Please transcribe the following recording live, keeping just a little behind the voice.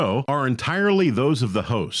are entirely those of the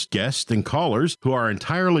host, guests, and callers who are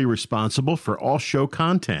entirely responsible for all show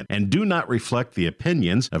content and do not reflect the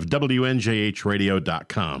opinions of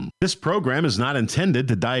WNJHradio.com. This program is not intended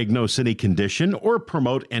to diagnose any condition or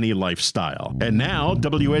promote any lifestyle. And now,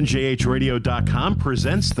 WNJHradio.com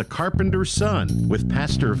presents The Carpenter's Son with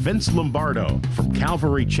Pastor Vince Lombardo from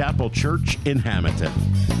Calvary Chapel Church in Hamilton.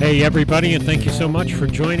 Hey, everybody, and thank you so much for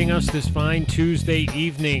joining us this fine Tuesday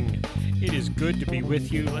evening. It is good to be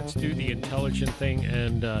with you. Let's do the intelligent thing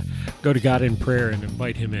and go to God in prayer and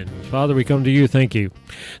invite Him in. Father, we come to you. Thank you.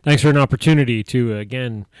 Thanks for an opportunity to,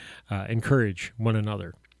 again, encourage one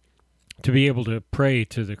another, to be able to pray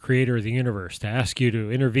to the Creator of the universe, to ask you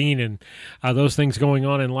to intervene in those things going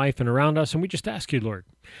on in life and around us. And we just ask you, Lord,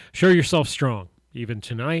 show yourself strong. Even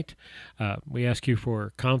tonight, we ask you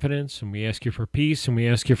for confidence, and we ask you for peace, and we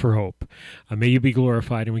ask you for hope. May you be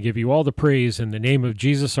glorified, and we give you all the praise in the name of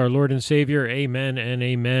Jesus, our Lord and Savior. Amen and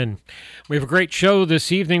amen. We have a great show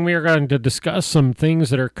this evening. We are going to discuss some things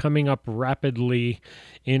that are coming up rapidly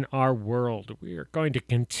in our world. We are going to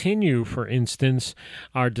continue, for instance,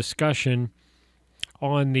 our discussion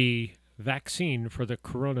on the vaccine for the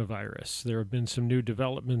coronavirus. There have been some new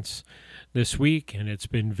developments this week, and it's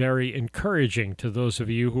been very encouraging to those of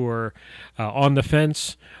you who are on the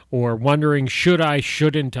fence or wondering, should I,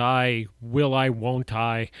 shouldn't I, will I, won't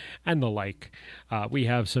I, and the like. We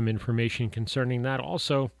have some information concerning that.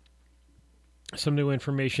 Also, some new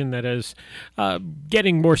information that is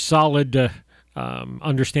getting more solid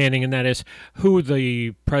understanding, and that is who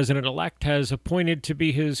the president-elect has appointed to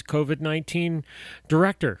be his COVID-19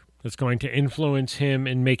 director. That's going to influence him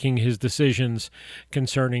in making his decisions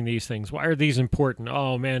concerning these things. Why are these important?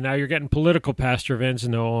 Oh, man, now you're getting political, Pastor Vince.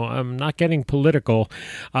 No, I'm not getting political.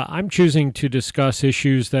 I'm choosing to discuss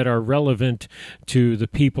issues that are relevant to the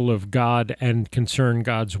people of God and concern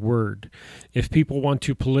God's Word. If people want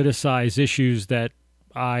to politicize issues that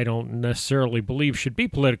I don't necessarily believe should be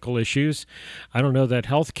political issues. I don't know that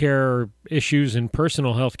healthcare issues and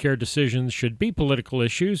personal healthcare decisions should be political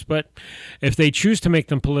issues, but if they choose to make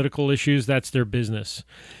them political issues, that's their business.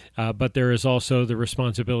 But there is also the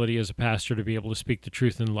responsibility as a pastor to be able to speak the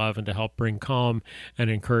truth in love and to help bring calm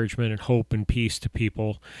and encouragement and hope and peace to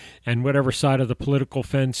people. And whatever side of the political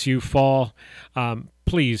fence you fall,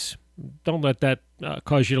 please don't let that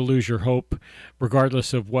cause you to lose your hope,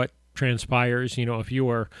 regardless of what transpires. You know, if you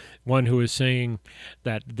are one who is saying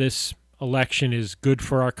that this election is good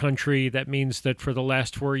for our country, that means that for the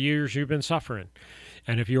last 4 years you've been suffering.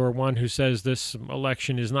 And if you are one who says this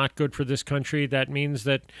election is not good for this country, that means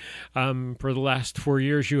that for the last 4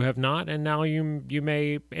 years you have not, and now you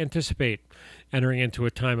may anticipate entering into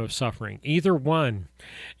a time of suffering. Either one,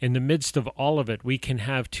 in the midst of all of it, we can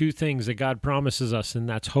have two things that God promises us, and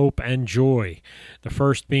that's hope and joy. The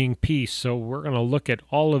first being peace. So we're going to look at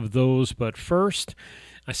all of those, but first,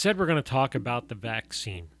 I said we're going to talk about the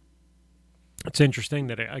vaccine. It's interesting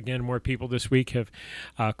that, again, more people this week have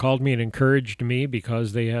called me and encouraged me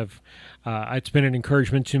because they have, it's been an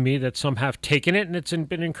encouragement to me that some have taken it, and it's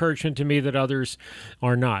been encouragement to me that others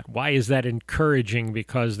are not. Why is that encouraging?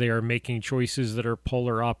 Because they are making choices that are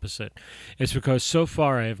polar opposite. It's because so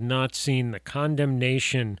far I have not seen the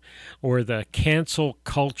condemnation or the cancel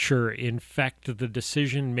culture infect the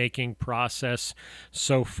decision-making process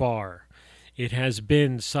so far. It has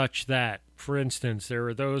been such that, for instance, there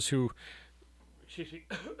are those who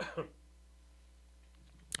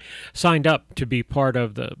signed up to be part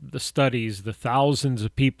of the studies, the thousands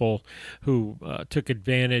of people who took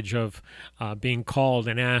advantage of being called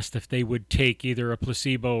and asked if they would take either a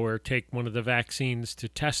placebo or take one of the vaccines to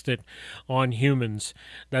test it on humans,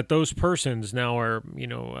 that those persons now are,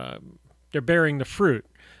 they're bearing the fruit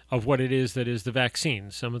of what it is that is the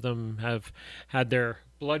vaccine. Some of them have had their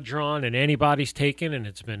blood drawn and antibodies taken, and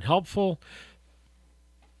it's been helpful.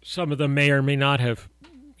 Some of them may or may not have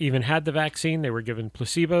even had the vaccine. They were given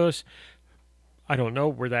placebos. I don't know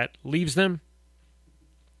where that leaves them.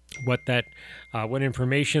 What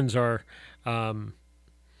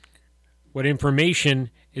information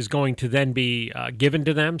is going to then be given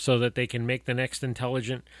to them so that they can make the next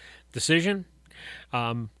intelligent decision.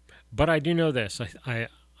 But I do know this.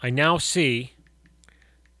 I now see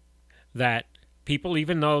that people,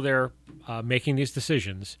 even though they're making these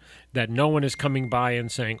decisions, that no one is coming by and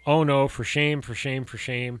saying, oh no, for shame, for shame, for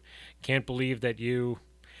shame. Can't believe that you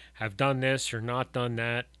have done this or not done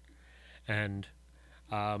that. And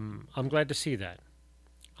I'm glad to see that.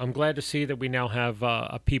 I'm glad to see that we now have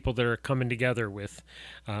people that are coming together with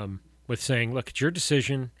saying, look, it's your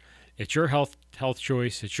decision. It's your health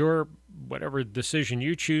choice. It's your whatever decision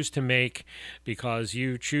you choose to make because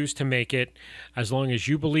you choose to make it. As long as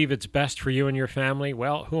you believe it's best for you and your family,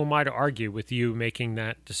 well, who am I to argue with you making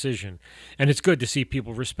that decision? And it's good to see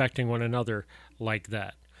people respecting one another like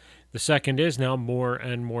that. The second is now more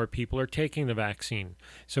and more people are taking the vaccine.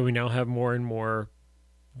 So we now have more and more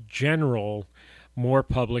general, more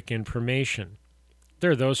public information.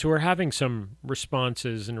 There are those who are having some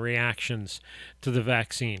responses and reactions to the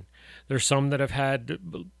vaccine. There's some that have had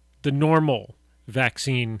the normal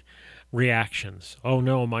vaccine reactions. Oh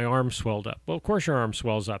no, my arm swelled up. Well, of course your arm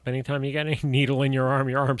swells up. Anytime you get any needle in your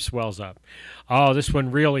arm swells up. Oh, this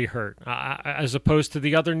one really hurt. As opposed to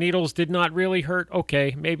the other needles did not really hurt.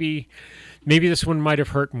 Okay, maybe this one might have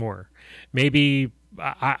hurt more. Maybe,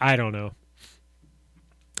 I don't know.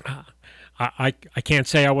 I can't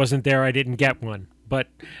say I wasn't there. I didn't get one. But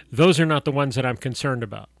those are not the ones that I'm concerned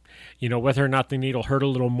about. You know, whether or not the needle hurt a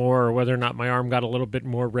little more or whether or not my arm got a little bit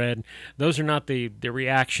more red, those are not the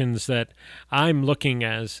reactions that I'm looking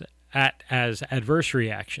at as adverse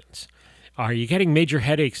reactions. Are you getting major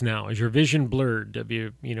headaches now? Is your vision blurred? Have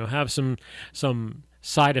you have some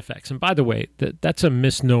side effects? And by the way, that's a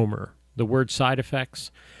misnomer. The word side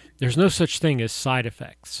effects, there's no such thing as side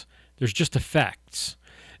effects. There's just effects.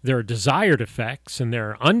 There are desired effects and there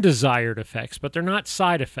are undesired effects, but they're not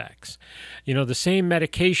side effects. You know, the same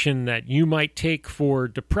medication that you might take for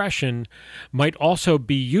depression might also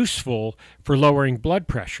be useful for lowering blood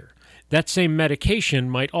pressure. That same medication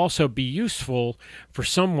might also be useful for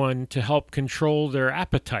someone to help control their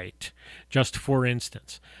appetite, just for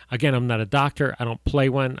instance. Again, I'm not a doctor. I don't play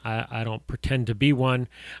one. I don't pretend to be one.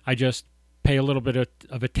 I just pay a little bit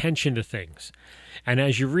of attention to things. And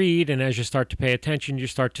as you read and as you start to pay attention, you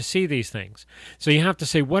start to see these things. So you have to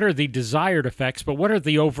say, what are the desired effects, but what are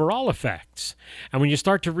the overall effects? And when you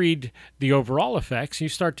start to read the overall effects, you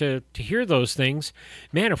start to hear those things.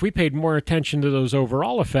 Man, if we paid more attention to those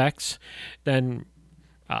overall effects, then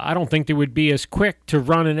I don't think they would be as quick to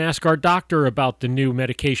run and ask our doctor about the new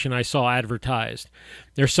medication I saw advertised.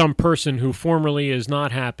 There's some person who formerly is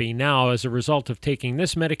not happy now as a result of taking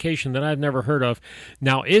this medication that I've never heard of,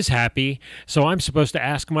 now is happy, so I'm supposed to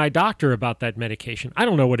ask my doctor about that medication. I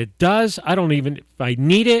don't know what it does. I don't even if I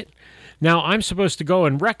need it. Now, I'm supposed to go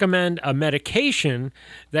and recommend a medication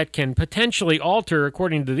that can potentially alter,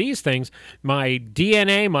 according to these things, my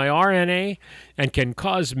DNA, my RNA, and can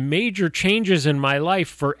cause major changes in my life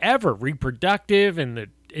forever, reproductive and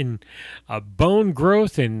in bone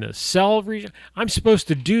growth in the cell region. I'm supposed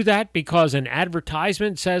to do that because an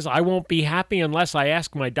advertisement says I won't be happy unless I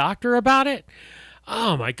ask my doctor about it?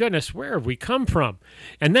 Oh my goodness, where have we come from?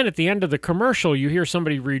 And then at the end of the commercial, you hear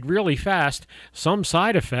somebody read really fast, some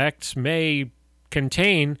side effects may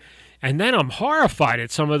contain, and then I'm horrified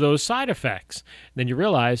at some of those side effects. Then you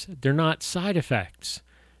realize they're not side effects.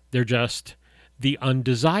 They're just the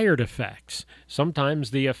undesired effects.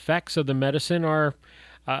 Sometimes the effects of the medicine are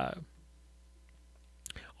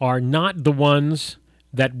not the ones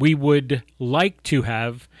that we would like to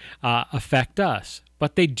have affect us.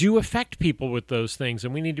 But they do affect people with those things,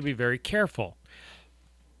 and we need to be very careful.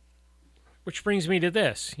 Which brings me to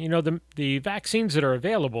this. You know, the vaccines that are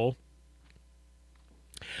available,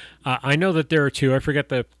 I know that there are two. I forget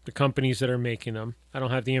the companies that are making them. I don't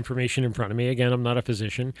have the information in front of me. Again, I'm not a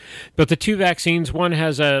physician. But the two vaccines, one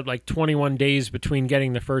has like 21 days between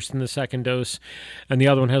getting the first and the second dose, and the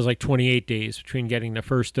other one has like 28 days between getting the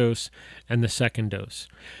first dose and the second dose.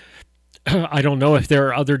 I don't know if there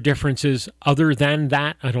are other differences other than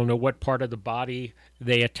that. I don't know what part of the body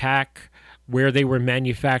they attack, where they were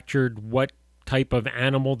manufactured, what type of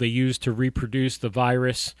animal they used to reproduce the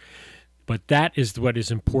virus. But that is what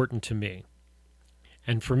is important to me.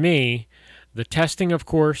 And for me, the testing, of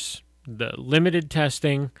course, the limited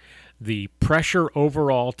testing, the pressure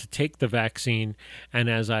overall to take the vaccine, and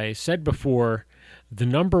as I said before, the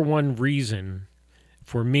number one reason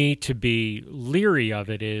for me to be leery of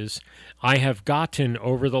it is I have gotten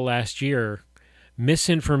over the last year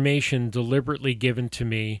misinformation deliberately given to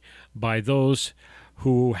me by those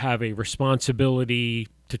who have a responsibility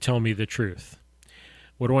to tell me the truth.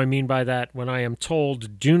 What do I mean by that? When I am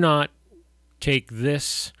told, do not take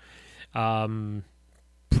this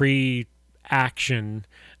pre-action,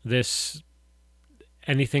 this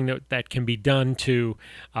anything that can be done to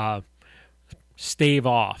stave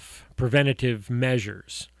off preventative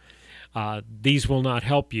measures. These will not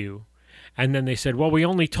help you. And then they said, well, we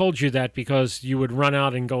only told you that because you would run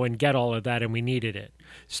out and go and get all of that and we needed it.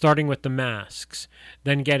 Starting with the masks,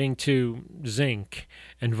 then getting to zinc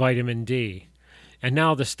and vitamin D. And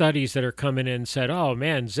now the studies that are coming in said, oh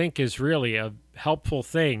man, zinc is really a helpful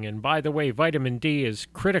thing. And by the way, vitamin D is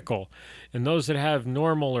critical. And those that have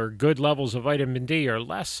normal or good levels of vitamin D are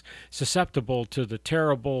less susceptible to the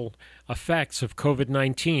terrible effects of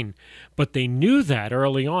COVID-19. But they knew that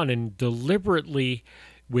early on and deliberately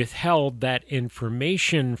withheld that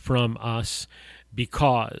information from us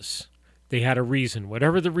because they had a reason.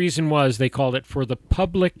 Whatever the reason was, they called it for the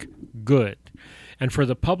public good. And for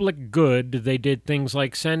the public good, they did things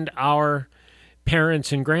like send our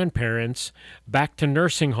parents and grandparents back to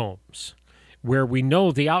nursing homes, where we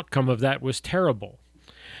know the outcome of that was terrible.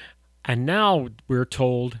 And now we're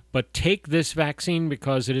told, but take this vaccine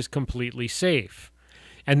because it is completely safe.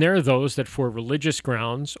 And there are those that for religious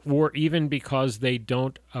grounds, or even because they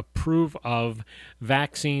don't approve of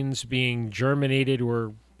vaccines being germinated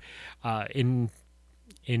or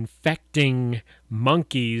infecting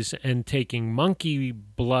monkeys and taking monkey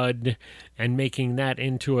blood and making that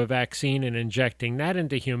into a vaccine and injecting that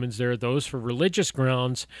into humans. There are those for religious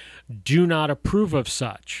grounds do not approve of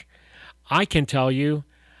such. I can tell you,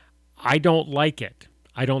 I don't like it.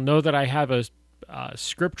 I don't know that I have a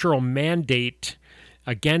scriptural mandate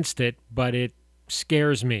against it, but it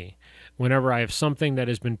scares me whenever I have something that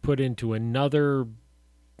has been put into another,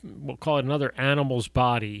 we'll call it another animal's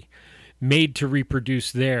body, made to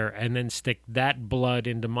reproduce there, and then stick that blood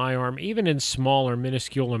into my arm, even in small or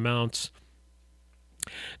minuscule amounts.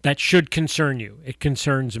 That should concern you. It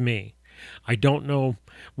concerns me. I don't know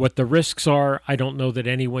what the risks are. I don't know that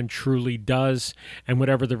anyone truly does. And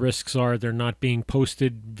whatever the risks are, they're not being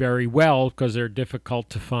posted very well because they're difficult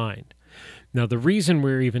to find. Now, the reason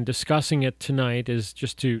we're even discussing it tonight is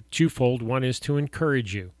just twofold. One is to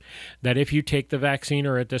encourage you that if you take the vaccine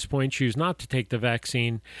or at this point choose not to take the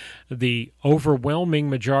vaccine, the overwhelming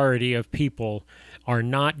majority of people are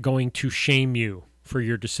not going to shame you for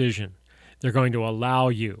your decision. They're going to allow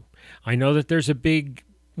you. I know that there's a big,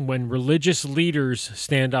 when religious leaders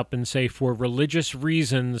stand up and say, for religious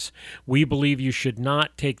reasons, we believe you should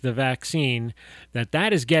not take the vaccine,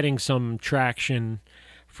 that is getting some traction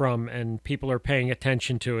from, and people are paying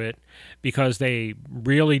attention to it because they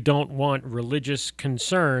really don't want religious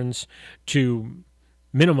concerns to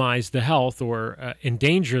minimize the health or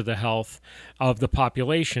endanger the health of the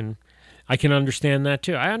population. I can understand that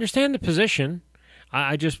too. I understand the position.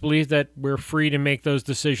 I just believe that we're free to make those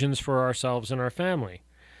decisions for ourselves and our family.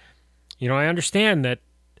 You know, I understand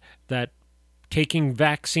that taking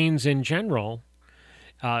vaccines in general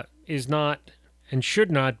is not and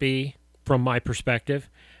should not be, from my perspective,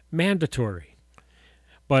 mandatory.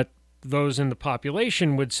 But those in the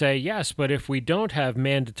population would say, yes, but if we don't have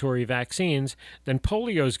mandatory vaccines, then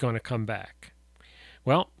polio is going to come back.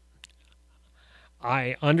 Well,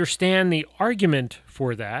 I understand the argument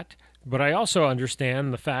for that, but I also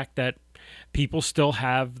understand the fact that people still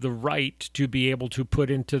have the right to be able to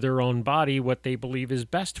put into their own body what they believe is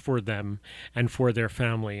best for them and for their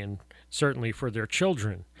family and certainly for their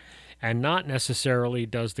children. And not necessarily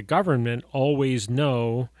does the government always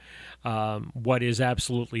know what is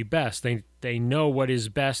absolutely best. They know what is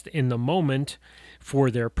best in the moment for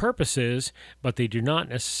their purposes, but they do not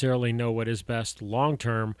necessarily know what is best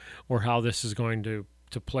long-term or how this is going to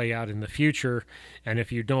play out in the future. And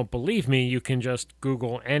if you don't believe me, you can just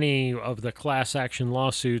Google any of the class action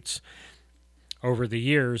lawsuits over the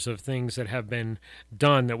years of things that have been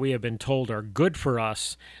done that we have been told are good for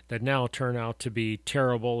us that now turn out to be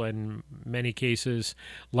terrible and in many cases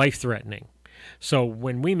life-threatening. So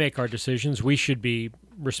when we make our decisions, we should be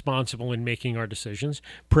responsible in making our decisions,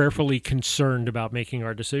 prayerfully concerned about making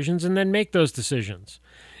our decisions, and then make those decisions.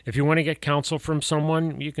 If you want to get counsel from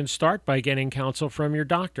someone, you can start by getting counsel from your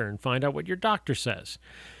doctor and find out what your doctor says.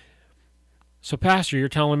 So, Pastor, you're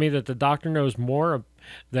telling me that the doctor knows more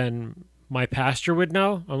than my pastor would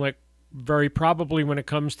know? I'm like, very probably when it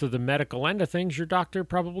comes to the medical end of things, your doctor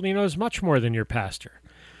probably knows much more than your pastor.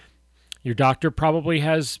 Your doctor probably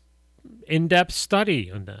has in-depth study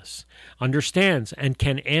on this, understands, and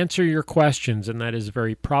can answer your questions, and that is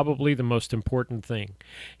very probably the most important thing.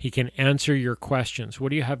 He can answer your questions.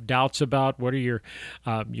 What do you have doubts about? What are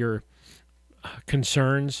your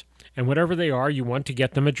concerns? And whatever they are, you want to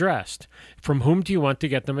get them addressed. From whom do you want to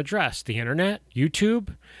get them addressed? The internet,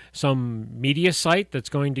 YouTube, some media site that's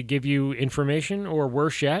going to give you information, or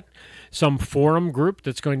worse yet, some forum group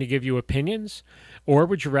that's going to give you opinions? Or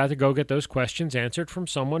would you rather go get those questions answered from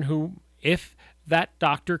someone who, if that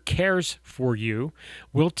doctor cares for you,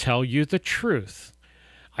 will tell you the truth?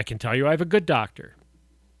 I can tell you I have a good doctor.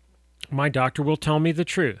 My doctor will tell me the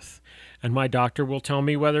truth, and my doctor will tell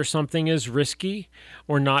me whether something is risky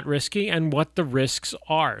or not risky and what the risks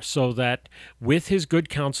are, so that with his good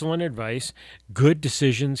counsel and advice, good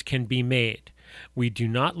decisions can be made. We do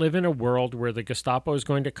not live in a world where the Gestapo is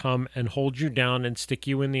going to come and hold you down and stick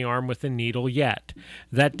you in the arm with a needle yet.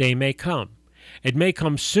 That day may come. It may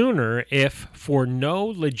come sooner if, for no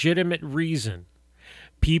legitimate reason,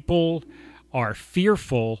 people are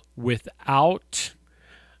fearful without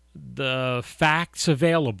the facts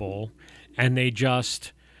available, and they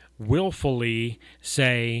just willfully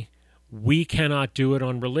say, we cannot do it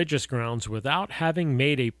on religious grounds without having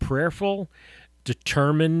made a prayerful,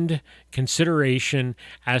 determined consideration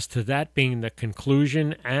as to that being the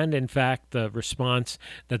conclusion and, in fact, the response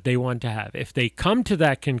that they want to have. If they come to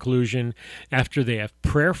that conclusion after they have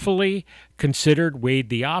prayerfully considered, weighed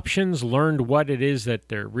the options, learned what it is that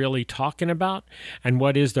they're really talking about and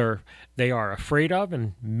what is they are afraid of,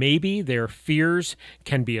 and maybe their fears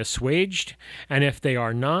can be assuaged, and if they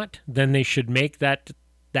are not, then they should make that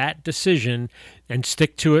decision and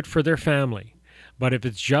stick to it for their family. But if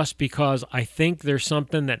it's just because I think there's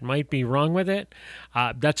something that might be wrong with it,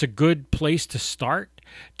 that's a good place to start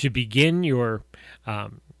to begin your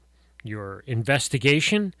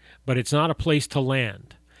investigation, but it's not a place to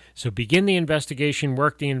land. So begin the investigation,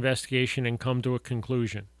 work the investigation, and come to a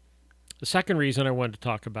conclusion. The second reason I wanted to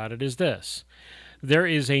talk about it is this. There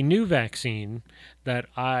is a new vaccine that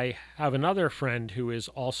I have another friend who is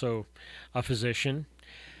also a physician,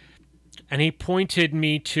 and he pointed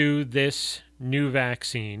me to this new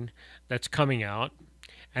vaccine that's coming out,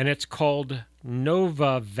 and it's called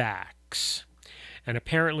Novavax. And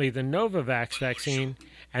apparently the Novavax vaccine,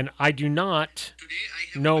 and I do not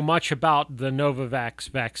know much about the Novavax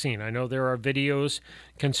vaccine. I know there are videos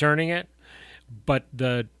concerning it, but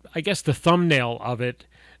I guess the thumbnail of it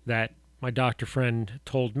that my doctor friend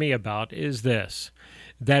told me about is this,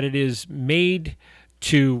 that it is made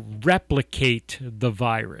to replicate the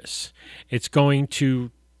virus. It's going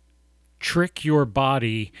to trick your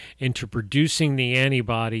body into producing the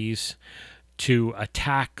antibodies to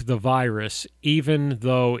attack the virus, even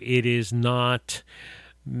though it is not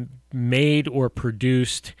made or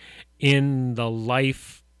produced in the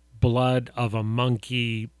life blood of a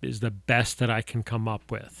monkey, is the best that I can come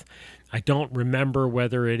up with. I don't remember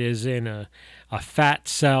whether it is in a fat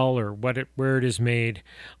cell or where it is made,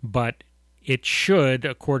 but it should,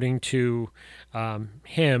 according to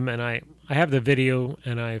him, and I have the video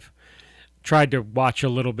and I've tried to watch a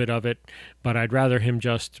little bit of it, but I'd rather him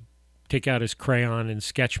just take out his crayon and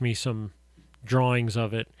sketch me some drawings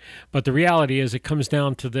of it. But the reality is, it comes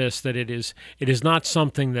down to this, that it is not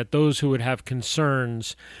something that those who would have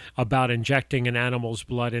concerns about injecting an animal's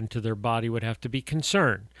blood into their body would have to be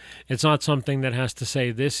concerned. It's not something that has to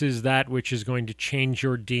say this is that which is going to change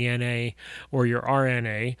your DNA or your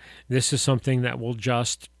RNA. This is something that will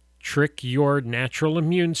just trick your natural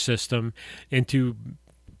immune system into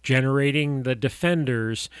generating the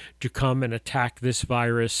defenders to come and attack this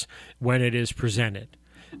virus when it is presented.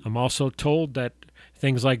 I'm also told that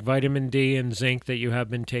things like vitamin D and zinc that you have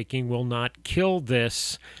been taking will not kill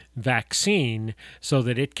this vaccine so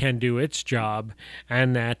that it can do its job,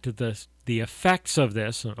 and that the effects of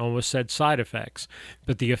this, I almost said side effects,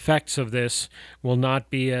 but the effects of this will not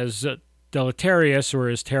be as deleterious or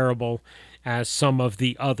as terrible as some of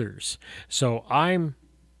the others. So I'm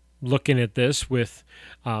looking at this with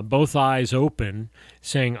both eyes open,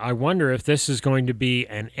 saying, I wonder if this is going to be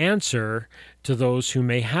an answer to those who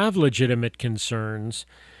may have legitimate concerns.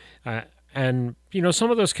 And,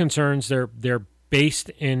 some of those concerns, they're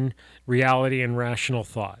based in reality and rational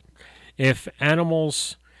thought. If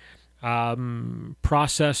animals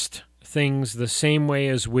processed things the same way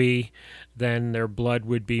as we, then their blood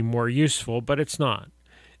would be more useful, but it's not.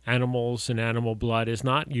 Animals and animal blood is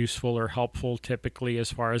not useful or helpful typically,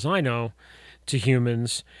 as far as I know, to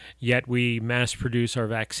humans, yet we mass produce our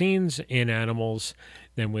vaccines in animals,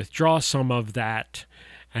 then withdraw some of that,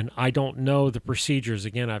 and I don't know the procedures.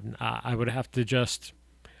 Again, I would have to just,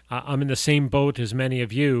 I'm in the same boat as many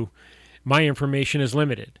of you. My information is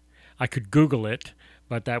limited. I could Google it,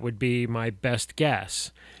 but that would be my best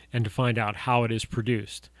guess, and to find out how it is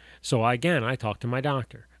produced. So again, I talk to my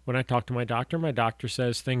doctor. When I talk to my doctor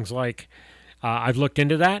says things like, I've looked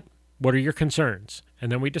into that. What are your concerns?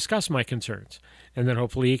 And then we discuss my concerns. And then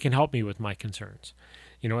hopefully he can help me with my concerns.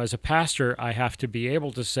 As a pastor, I have to be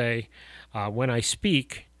able to say, when I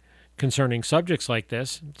speak concerning subjects like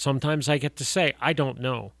this, sometimes I get to say, I don't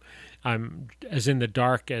know. I'm as in the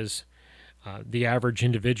dark as the average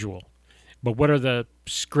individual. But what are the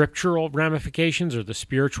scriptural ramifications or the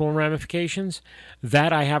spiritual ramifications?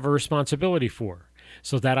 That I have a responsibility for.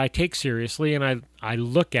 so that I take seriously and I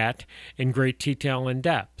look at in great detail and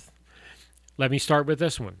depth. Let me start with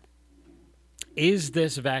this one. Is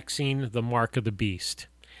this vaccine the mark of the beast?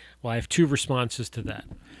 Well, I have two responses to that.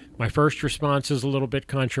 My first response is a little bit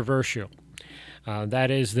controversial.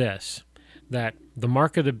 That is this, that the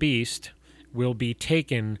mark of the beast will be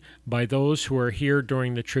taken by those who are here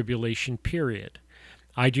during the tribulation period.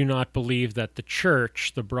 I do not believe that the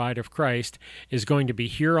church, the bride of Christ, is going to be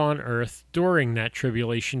here on earth during that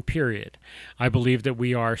tribulation period. I believe that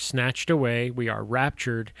we are snatched away, we are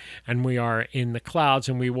raptured, and we are in the clouds,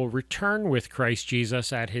 and we will return with Christ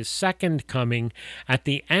Jesus at his second coming at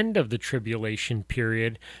the end of the tribulation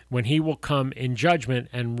period, when he will come in judgment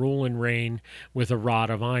and rule and reign with a rod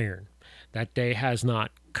of iron. That day has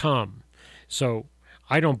not come. So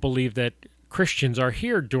I don't believe that Christians are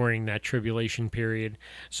here during that tribulation period,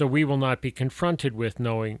 so we will not be confronted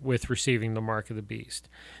with receiving the mark of the beast.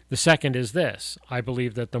 The second is this. I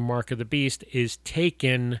believe that the mark of the beast is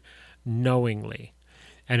taken knowingly.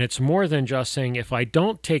 And it's more than just saying, if I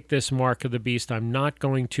don't take this mark of the beast, I'm not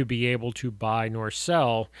going to be able to buy nor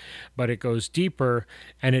sell, but it goes deeper,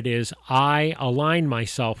 and it is I align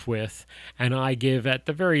myself with, and I give at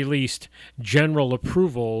the very least general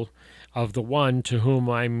approval of the one to whom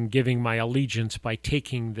I'm giving my allegiance by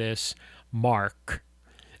taking this mark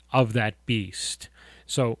of that beast.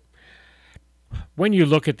 So when you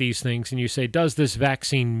look at these things and you say, does this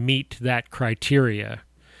vaccine meet that criteria?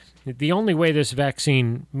 The only way this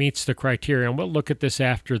vaccine meets the criteria, and we'll look at this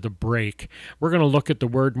after the break, we're going to look at the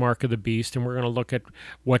word mark of the beast, and we're going to look at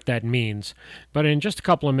what that means. But in just a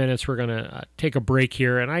couple of minutes, we're going to take a break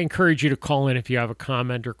here, and I encourage you to call in if you have a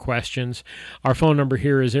comment or questions. Our phone number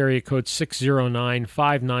here is area code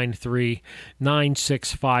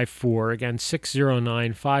 609-593-9654. Again,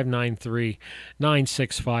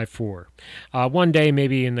 609-593-9654. One day,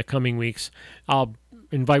 maybe in the coming weeks, I'll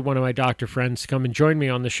invite one of my doctor friends to come and join me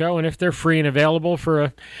on the show, and if they're free and available for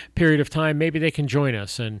a period of time, maybe they can join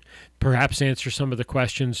us and perhaps answer some of the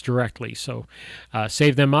questions directly. So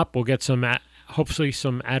save them up. We'll get hopefully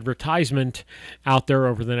some advertisement out there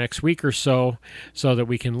over the next week or so that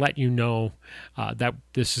we can let you know that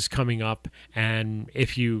this is coming up. And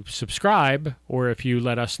if you subscribe, or if you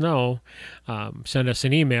let us know, send us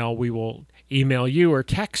an email, we will email you or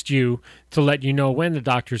text you to let you know when the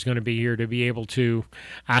doctor's going to be here, to be able to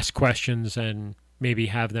ask questions and maybe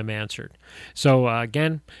have them answered. So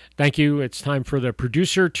again, thank you. It's time for the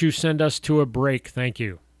producer to send us to a break. Thank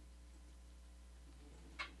you.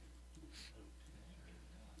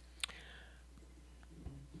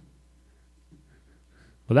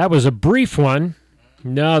 Well, that was a brief one.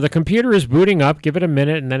 No, the computer is booting up. Give it a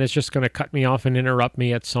minute, and then it's just going to cut me off and interrupt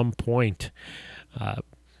me at some point.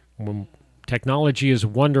 Technology is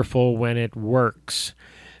wonderful when it works.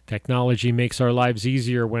 Technology makes our lives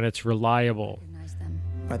easier when it's reliable.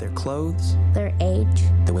 By their clothes, their age,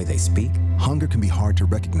 the way they speak. Hunger can be hard to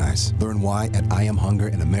recognize. Learn why at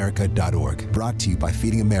IamHungerInAmerica.org. Brought to you by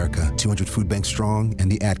Feeding America, 200 Food Bank Strong,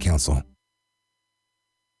 and the Ad Council.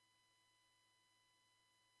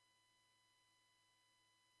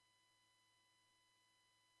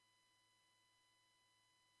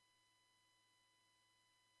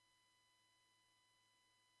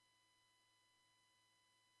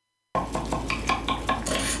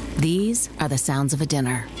 These are the sounds of a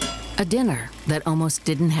dinner that almost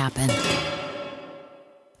didn't happen.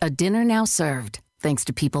 A dinner now served, thanks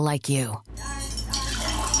to people like you.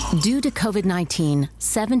 Due to COVID-19,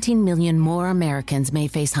 17 million more Americans may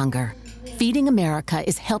face hunger. Feeding America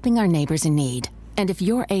is helping our neighbors in need. And if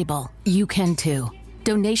you're able, you can too.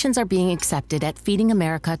 Donations are being accepted at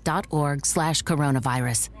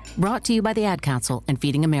feedingamerica.org/coronavirus. Brought to you by the Ad Council and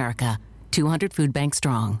Feeding America, 200 Food Bank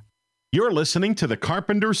Strong. You're listening to The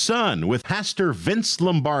Carpenter's Son with Pastor Vince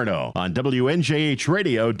Lombardo on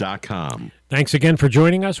WNJHradio.com. Thanks again for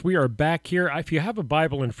joining us. We are back here. If you have a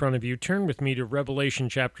Bible in front of you, turn with me to Revelation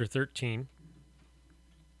chapter 13.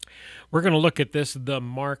 We're going to look at this, the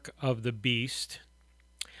mark of the beast.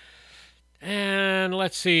 And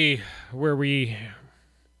let's see where we...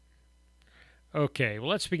 Okay, well,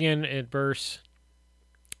 let's begin at verse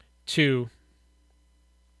 2.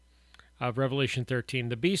 Of Revelation 13.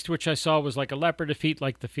 The beast which I saw was like a leopard, his feet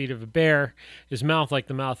like the feet of a bear, his mouth like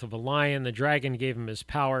the mouth of a lion. The dragon gave him his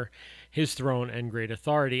power, his throne, and great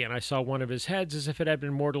authority. And I saw one of his heads as if it had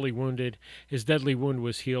been mortally wounded. His deadly wound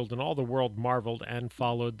was healed, and all the world marveled and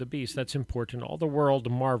followed the beast. That's important. All the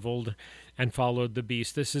world marveled and followed the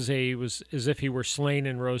beast. This was as if he were slain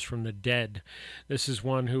and rose from the dead. This is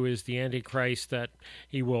one who is the Antichrist, that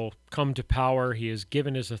he will come to power. He is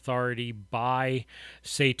given his authority by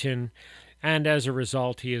Satan. And as a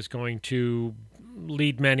result, he is going to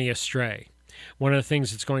lead many astray. One of the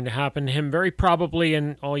things that's going to happen to him very probably,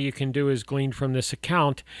 and all you can do is glean from this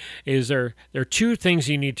account, is there are two things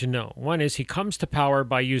you need to know. One is he comes to power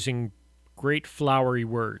by using great flowery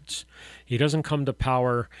words. He doesn't come to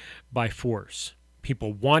power by force.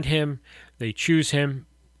 People want him. They choose him.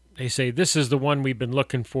 They say, this is the one we've been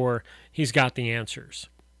looking for. He's got the answers.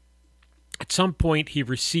 At some point, he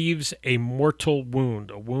receives a mortal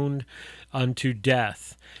wound, a wound unto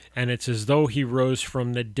death, and it's as though he rose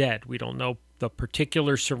from the dead. We don't know the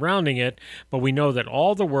particulars surrounding it, but we know that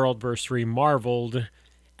all the world, verse 3, marveled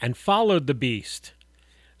and followed the beast.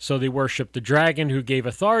 So they worshiped the dragon who gave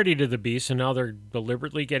authority to the beast, and now they're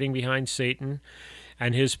deliberately getting behind Satan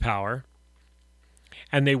and his power.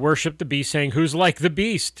 And they worshiped the beast, saying, who's like the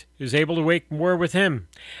beast, who's able to wage war with him?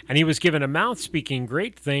 And he was given a mouth speaking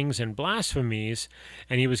great things and blasphemies,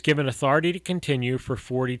 and he was given authority to continue for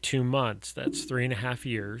 42 months. That's 3.5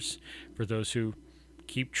 years for those who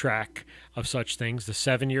keep track of such things. The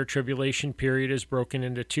 7-year tribulation period is broken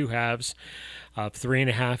into 2 halves of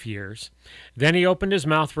 3.5 years. Then he opened his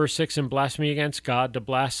mouth, verse 6, in blasphemy against God, to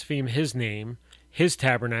blaspheme his name, his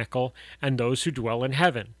tabernacle, and those who dwell in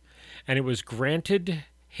heaven. And it was granted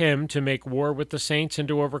him to make war with the saints and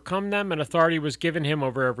to overcome them, and authority was given him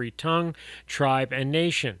over every tongue, tribe, and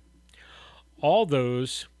nation. All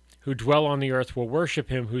those who dwell on the earth will worship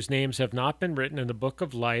him, whose names have not been written in the book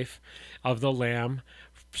of life of the Lamb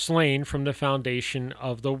slain from the foundation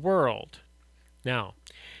of the world. Now,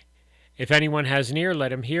 if anyone has an ear,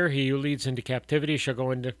 let him hear. He who leads into captivity shall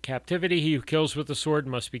go into captivity. He who kills with the sword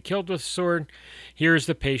must be killed with the sword. Here is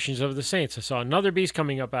the patience of the saints. I saw another beast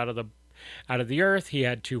coming up out of the earth. He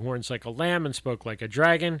had 2 horns like a lamb and spoke like a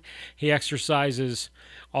dragon. He exercises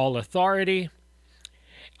all authority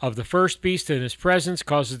of the first beast in his presence,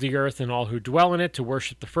 causes the earth and all who dwell in it to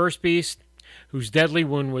worship the first beast, whose deadly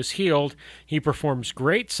wound was healed. He performs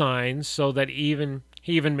great signs, so that he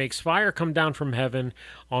even makes fire come down from heaven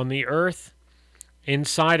on the earth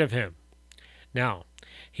inside of him. Now,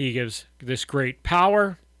 he gives this great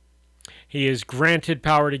power. He is granted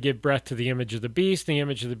power to give breath to the image of the beast. The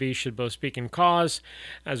image of the beast should both speak and cause,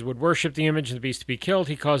 as would worship the image of the beast to be killed.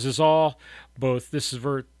 He causes all, both, this is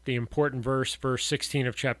the important verse 16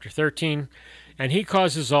 of chapter 13, and he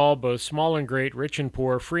causes all, both small and great, rich and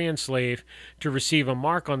poor, free and slave, to receive a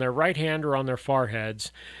mark on their right hand or on their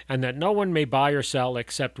foreheads, and that no one may buy or sell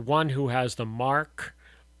except one who has the mark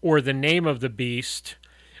or the name of the beast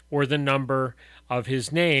or the number of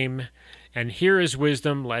his name. And here is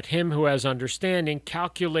wisdom. Let him who has understanding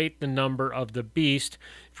calculate the number of the beast,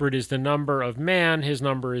 for it is the number of man. His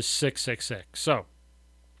number is 666. So,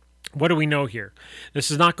 what do we know here?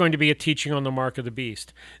 This is not going to be a teaching on the mark of the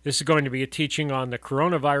beast. This is going to be a teaching on the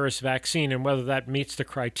coronavirus vaccine and whether that meets the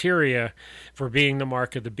criteria for being the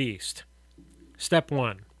mark of the beast. Step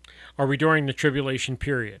 1. Are we during the tribulation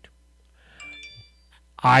period?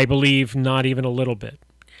 I believe not even a little bit.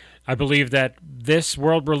 I believe that this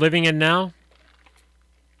world we're living in now,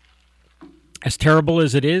 as terrible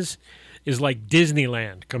as it is like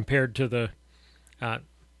Disneyland compared to the...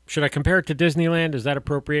 should I compare it to Disneyland? Is that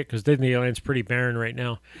appropriate? Because Disneyland's pretty barren right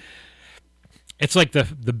now. It's like the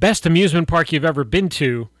best amusement park you've ever been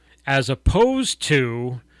to, as opposed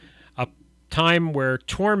to a time where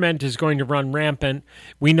torment is going to run rampant.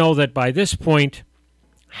 We know that by this point,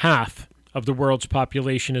 half of the world's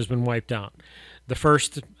population has been wiped out. The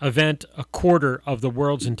first event, 1/4 of the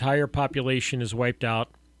world's entire population is wiped out.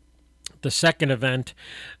 The second event,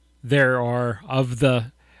 there are, of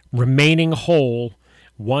the remaining whole,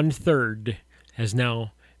 1/3 has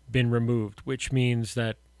now been removed, which means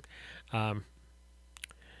that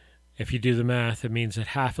if you do the math, it means that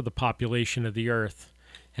half of the population of the earth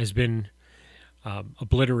has been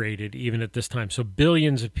obliterated even at this time. So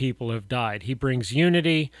billions of people have died. He brings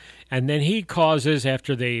unity, and then he causes,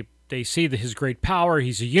 after they see his great power,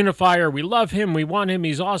 he's a unifier. We love him. We want him.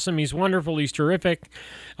 He's awesome. He's wonderful. He's terrific.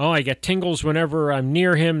 Oh, I get tingles whenever I'm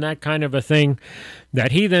near him, that kind of a thing.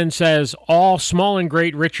 That he then says, all, small and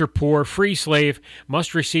great, rich or poor, free, slave,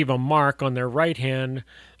 must receive a mark on their right hand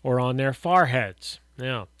or on their foreheads.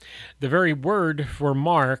 Now, the very word for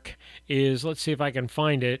mark is, let's see if I can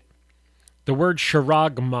find it, the word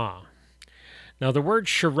charagma. Now, the word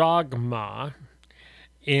charagma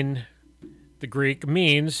in the Greek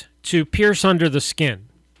means to pierce under the skin.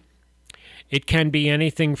 It can be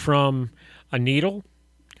anything from a needle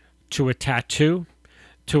to a tattoo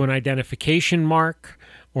to an identification mark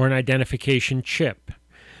or an identification chip.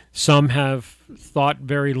 Some have thought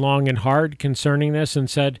very long and hard concerning this and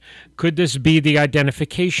said, could this be the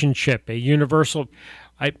identification chip, a universal?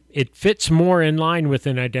 It fits more in line with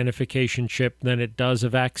an identification chip than it does a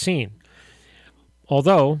vaccine.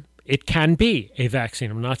 although it can be a vaccine.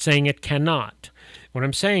 I'm not saying it cannot. What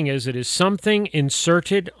I'm saying is it is something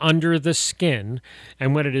inserted under the skin,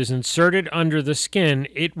 and when it is inserted under the skin,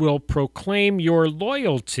 it will proclaim your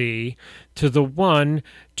loyalty to the one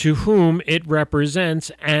to whom it represents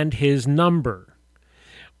and his number.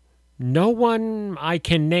 No one I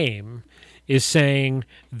can name is saying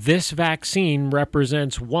this vaccine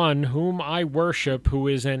represents one whom I worship who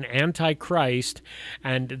is an antichrist,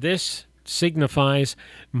 and this signifies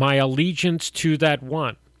my allegiance to that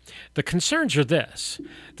one. The concerns are this.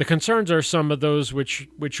 The concerns are some of those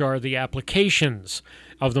which are the applications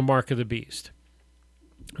of the mark of the beast.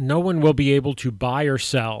 No one will be able to buy or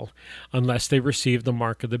sell unless they receive the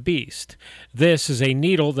mark of the beast. This is a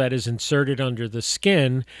needle that is inserted under the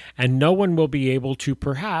skin, and no one will be able to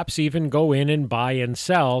perhaps even go in and buy and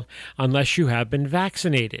sell unless you have been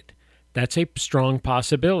vaccinated. That's a strong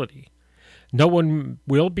possibility. No one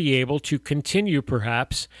will be able to continue,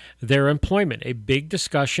 perhaps, their employment. A big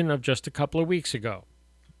discussion of just a couple of weeks ago.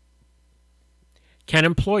 Can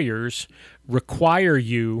employers require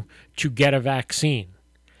you to get a vaccine?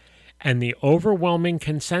 And the overwhelming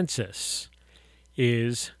consensus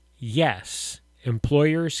is yes,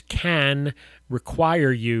 employers can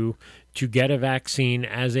require you to get a vaccine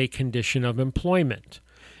as a condition of employment.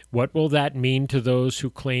 What will that mean to those who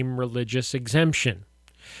claim religious exemption?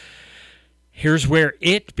 Here's where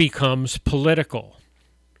it becomes political.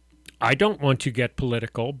 I don't want to get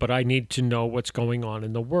political, but I need to know what's going on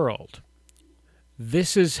in the world.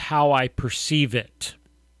 This is how I perceive it.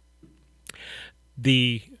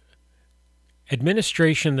 The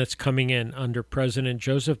administration that's coming in under President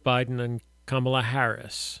Joseph Biden and Kamala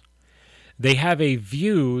Harris, they have a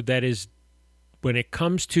view that is, when it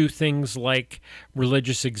comes to things like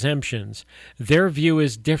religious exemptions, their view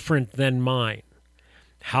is different than mine.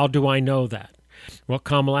 How do I know that? Well,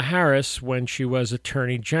 Kamala Harris, when she was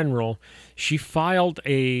Attorney General, she filed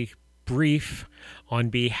a brief on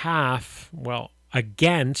behalf,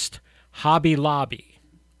 against Hobby Lobby.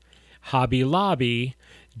 Hobby Lobby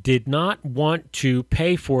did not want to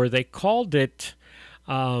pay for, they called it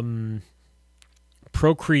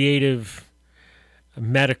procreative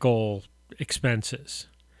medical expenses.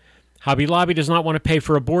 Hobby Lobby does not want to pay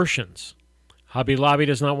for abortions. Hobby Lobby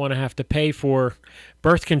does not want to have to pay for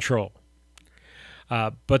birth control.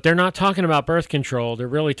 But they're not talking about birth control. They're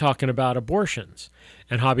really talking about abortions.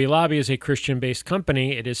 And Hobby Lobby is a Christian-based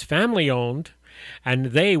company. It is family-owned, and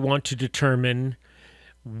they want to determine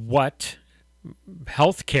what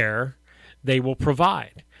health care they will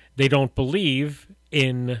provide. They don't believe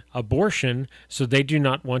in abortion, so they do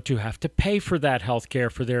not want to have to pay for that health care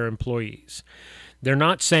for their employees. They're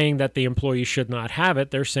not saying that the employees should not have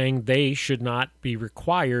it. They're saying they should not be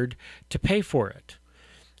required to pay for it.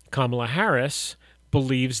 Kamala Harris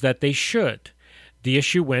believes that they should. The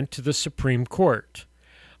issue went to the Supreme Court.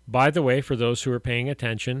 By the way, for those who are paying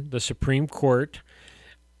attention, the Supreme Court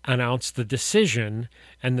announced the decision,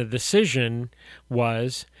 and the decision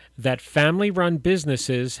was that family-run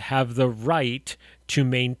businesses have the right to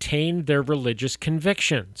maintain their religious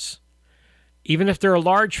convictions, even if they're a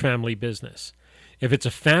large family business. If it's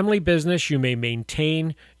a family business, you may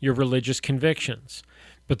maintain your religious convictions.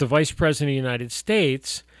 But the Vice President of the United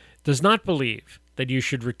States does not believe that you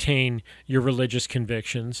should retain your religious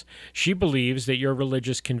convictions. She believes that your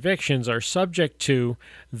religious convictions are subject to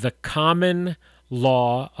the common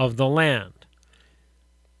law of the land.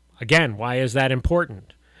 Again, why is that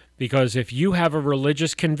important? Because if you have a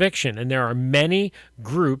religious conviction, and there are many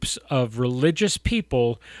groups of religious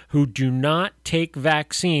people who do not take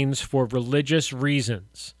vaccines for religious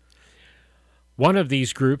reasons. One of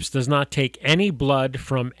these groups does not take any blood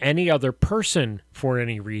from any other person for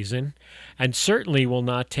any reason, and certainly will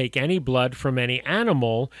not take any blood from any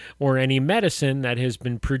animal or any medicine that has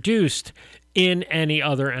been produced in any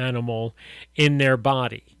other animal in their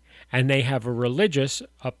body. And they have a religious,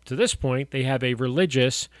 up to this point, they have a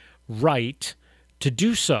religious right to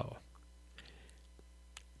do so.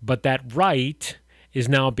 But that right is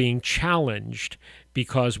now being challenged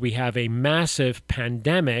because we have a massive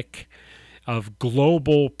pandemic of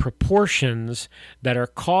global proportions that are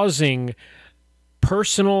causing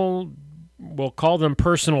personal, we'll call them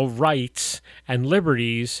personal rights and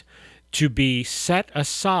liberties, to be set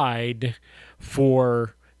aside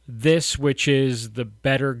for this which is the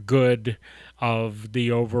better good of the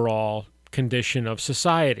overall condition of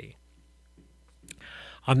society.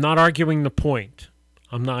 I'm not arguing the point.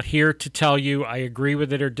 I'm not here to tell you I agree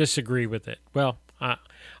with it or disagree with it. Well,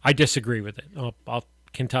 I disagree with it. I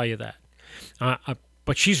can tell you that.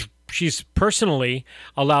 But she's personally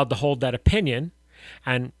allowed to hold that opinion,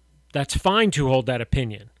 and that's fine to hold that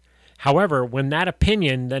opinion. However, when that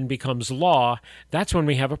opinion then becomes law, that's when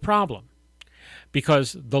we have a problem.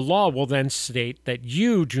 Because the law will then state that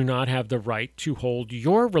you do not have the right to hold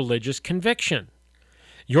your religious conviction.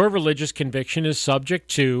 Your religious conviction is subject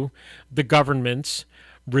to the government's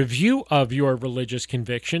review of your religious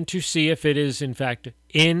conviction to see if it is, in fact,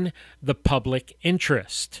 in the public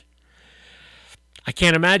interest. I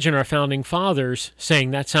can't imagine our founding fathers saying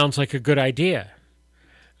that sounds like a good idea.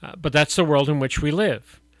 But that's the world in which we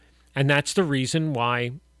live. And that's the reason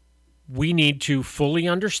why we need to fully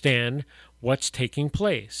understand what's taking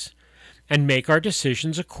place and make our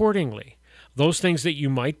decisions accordingly. Those things that you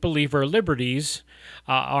might believe are liberties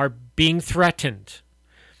are being threatened.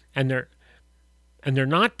 And they're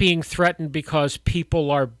not being threatened because people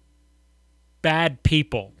are bad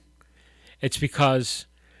people. It's because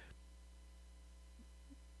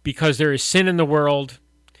there is sin in the world,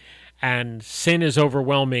 and sin is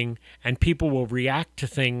overwhelming, and people will react to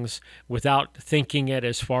things without thinking it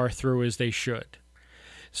as far through as they should.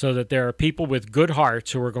 So that there are people with good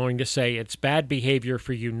hearts who are going to say, it's bad behavior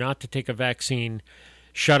for you not to take a vaccine,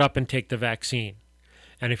 shut up and take the vaccine.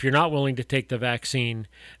 And if you're not willing to take the vaccine,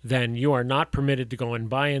 then you are not permitted to go and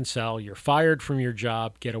buy and sell. You're fired from your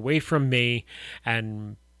job. Get away from me,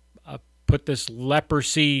 and put this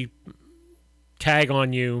leprosy tag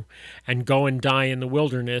on you and go and die in the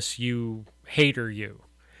wilderness, you hater you.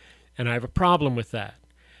 And I have a problem with that,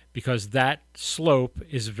 because that slope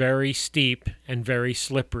is very steep and very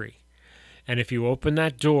slippery. And if you open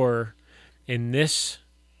that door in this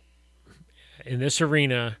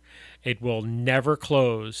arena, it will never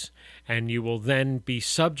close, and you will then be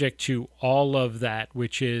subject to all of that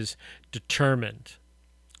which is determined.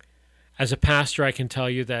 As a pastor, I can tell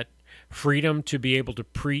you that freedom to be able to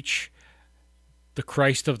preach the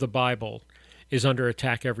Christ of the Bible is under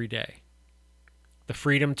attack every day. The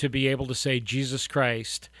freedom to be able to say Jesus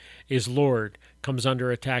Christ is Lord comes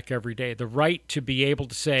under attack every day. The right to be able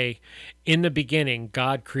to say, in the beginning,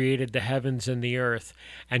 God created the heavens and the earth,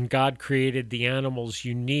 and God created the animals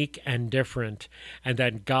unique and different, and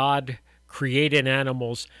that God created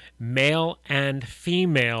animals, male and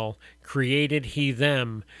female, created he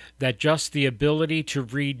them, that just the ability to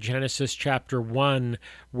read Genesis chapter 1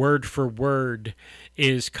 word for word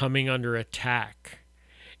is coming under attack.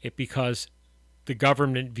 Because the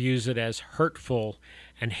government views it as hurtful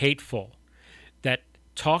and hateful. That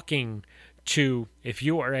talking to, if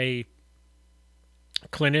you are a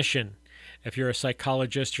clinician, if you're a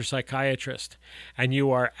psychologist or psychiatrist, and you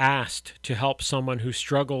are asked to help someone who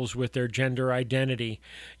struggles with their gender identity,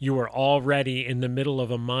 you are already in the middle of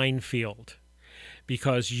a minefield,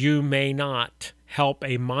 because you may not help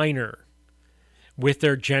a minor with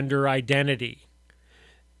their gender identity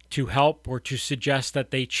to help or to suggest that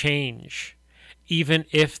they change, even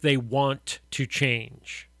if they want to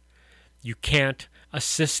change. You can't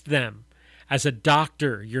assist them. As a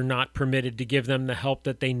doctor, you're not permitted to give them the help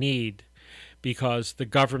that they need, because the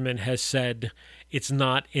government has said it's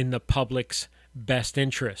not in the public's best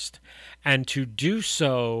interest. And to do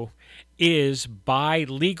so is, by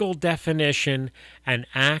legal definition, an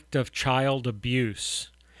act of child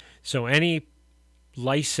abuse. So any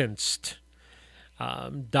licensed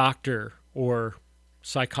doctor or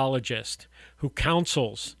psychologist who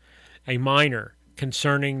counsels a minor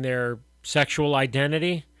concerning their sexual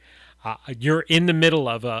identity, you're in the middle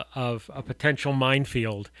of a potential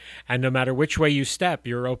minefield, and no matter which way you step,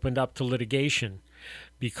 you're opened up to litigation,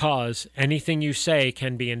 because anything you say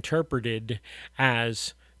can be interpreted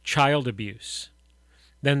as child abuse.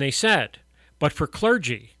 Then they said, but for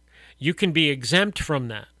clergy, you can be exempt from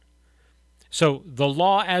that. So the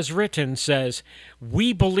law as written says,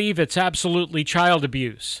 we believe it's absolutely child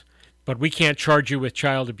abuse, but we can't charge you with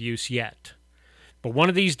child abuse yet. But one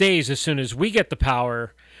of these days, as soon as we get the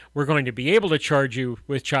power, we're going to be able to charge you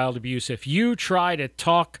with child abuse if you try to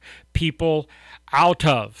talk people out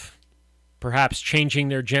of perhaps changing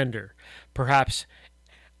their gender, perhaps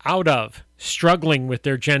out of struggling with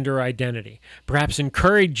their gender identity, perhaps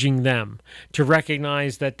encouraging them to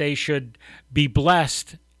recognize that they should be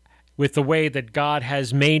blessed with the way that God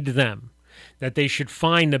has made them, that they should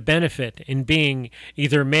find the benefit in being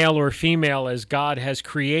either male or female as God has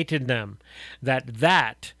created them,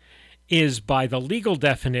 that is, by the legal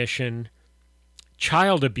definition,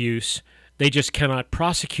 child abuse. They just cannot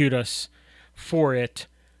prosecute us for it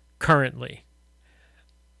currently.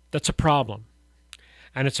 That's a problem.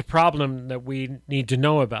 And it's a problem that we need to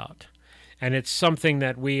know about. And it's something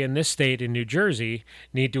that we in this state, in New Jersey,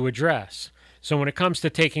 need to address. So when it comes to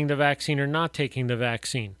taking the vaccine or not taking the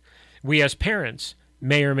vaccine, we as parents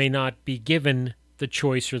may or may not be given the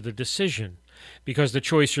choice or the decision, because the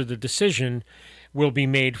choice or the decision will be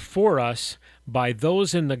made for us by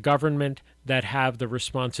those in the government that have the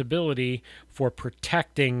responsibility for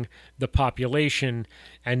protecting the population,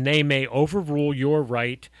 and they may overrule your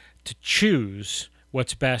right to choose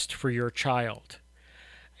what's best for your child.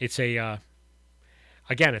 It's again,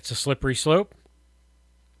 it's a slippery slope.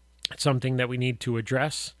 It's something that we need to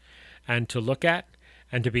address and to look at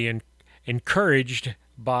and to be encouraged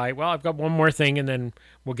by. Well, I've got one more thing, and then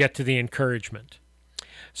we'll get to the encouragement.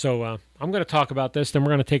 So I'm going to talk about this, then we're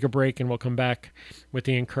going to take a break, and we'll come back with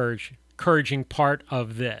the encouraging part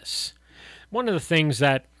of this. One of the things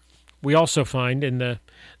that we also find in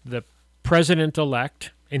the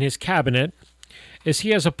president-elect, in his cabinet, is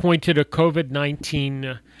he has appointed a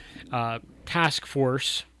COVID-19 task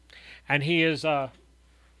force, and he is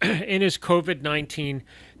in his COVID-19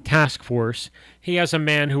 task force, he has a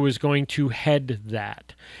man who is going to head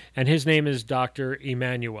that, and his name is Dr.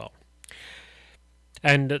 Emanuel.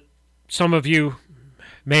 And some of you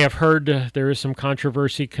may have heard there is some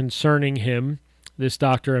controversy concerning him, this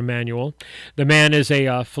Dr. Emanuel. The man is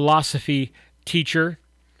a philosophy teacher,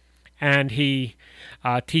 and he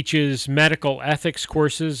teaches medical ethics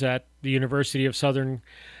courses at the University of Southern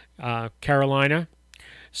Carolina.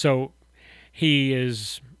 So he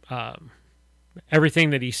is, everything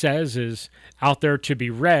that he says is out there to be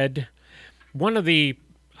read. One of the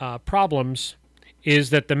problems is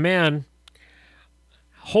that the man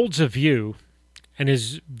holds a view, and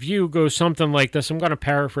his view goes something like this. I'm going to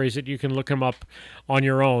paraphrase it. You can look him up on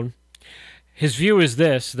your own. His view is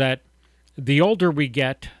this, that the older we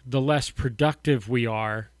get, the less productive we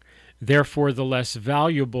are, therefore the less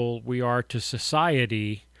valuable we are to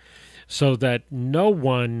society, so that no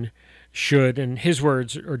one should, in his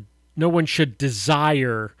words, or no one should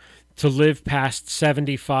desire to live past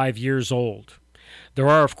 75 years old. There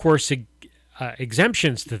are, of course,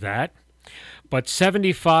 exemptions to that, but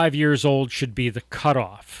 75 years old should be the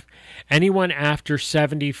cutoff. Anyone after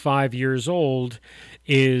 75 years old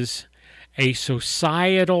is a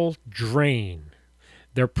societal drain.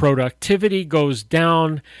 Their productivity goes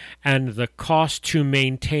down, and the cost to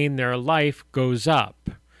maintain their life goes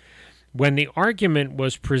up. When the argument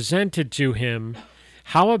was presented to him,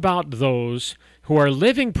 how about those who are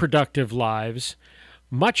living productive lives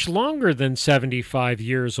much longer than 75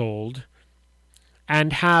 years old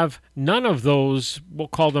and have none of those, we'll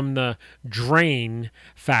call them the drain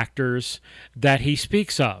factors that he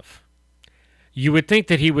speaks of? You would think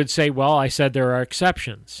that he would say, well, I said there are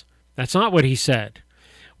exceptions. That's not what he said.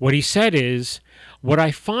 What he said is, what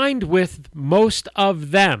I find with most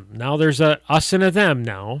of them, now there's a us and a them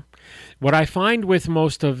now, what I find with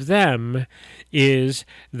most of them is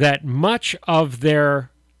that much of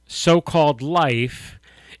their so-called life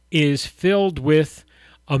is filled with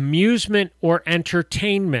amusement or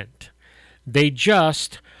entertainment. They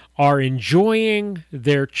just are enjoying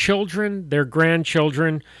their children, their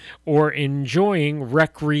grandchildren, or enjoying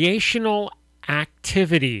recreational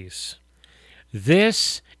activities.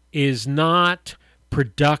 This is not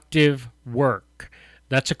productive work.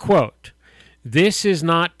 That's a quote. This is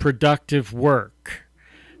not productive work.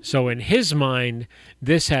 So in his mind,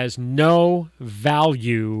 this has no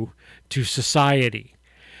value to society,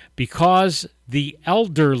 because the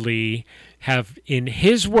elderly have, in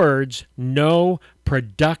his words, no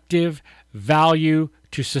productive value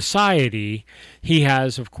to society. He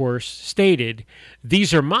has, of course, stated,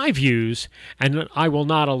 these are my views, and I will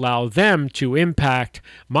not allow them to impact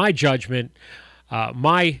my judgment,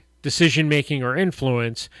 my decision-making or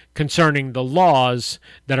influence concerning the laws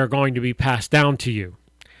that are going to be passed down to you.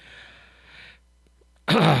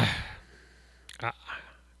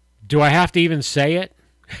 Do I have to even say it?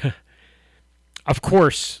 Of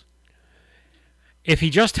course. If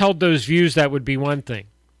he just held those views, that would be one thing.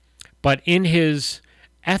 But in his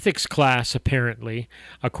ethics class, apparently,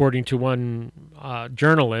 according to one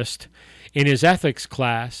journalist, in his ethics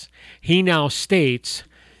class, he now states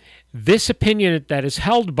this opinion that is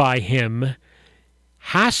held by him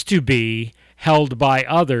has to be held by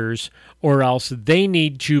others, or else they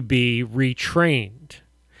need to be retrained.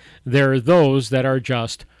 There are those that are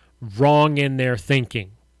just wrong in their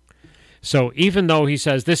thinking. So even though he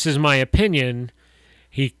says, this is my opinion,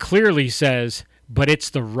 he clearly says, but it's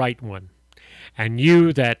the right one. And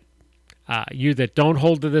you that don't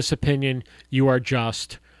hold to this opinion, you are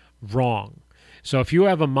just wrong. So if you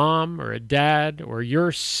have a mom or a dad, or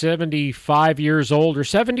you're 75 years old or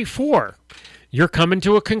 74, you're coming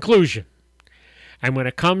to a conclusion. And when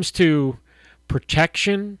it comes to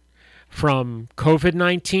protection from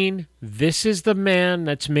COVID-19, this is the man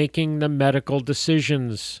that's making the medical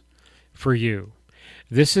decisions for you.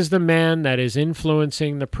 This is the man that is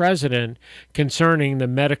influencing the president concerning the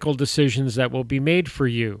medical decisions that will be made for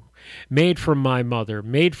you, made for my mother,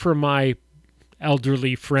 made for my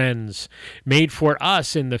elderly friends, made for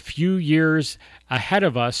us in the few years ahead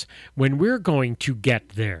of us when we're going to get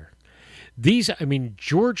there.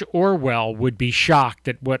 George Orwell would be shocked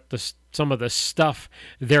at what some of the stuff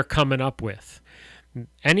they're coming up with.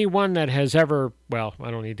 Anyone that has ever, well,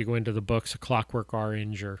 I don't need to go into the books, A Clockwork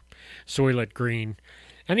Orange or Soylent Green,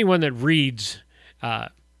 anyone that reads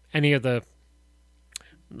any of the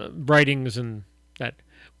writings and that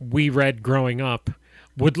we read growing up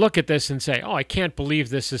would look at this and say, oh, I can't believe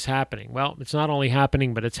this is happening. Well, it's not only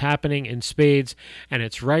happening, but it's happening in spades, and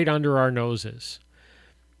it's right under our noses.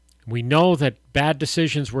 We know that bad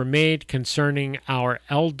decisions were made concerning our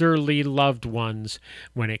elderly loved ones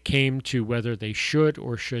when it came to whether they should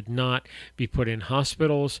or should not be put in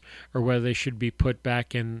hospitals or whether they should be put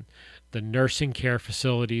back in the nursing care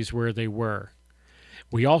facilities where they were.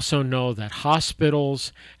 We also know that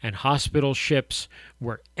hospitals and hospital ships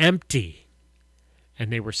were empty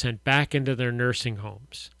and they were sent back into their nursing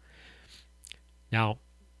homes. Now,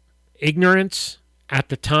 ignorance at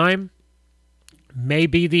the time may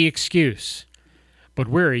be the excuse, but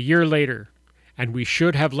we're a year later, and we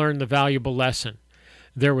should have learned the valuable lesson.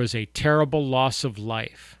 There was a terrible loss of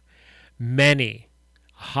life. A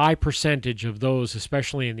high percentage of those,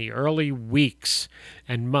 especially in the early weeks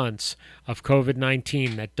and months of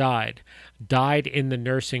COVID-19 that died in the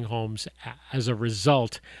nursing homes as a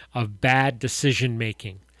result of bad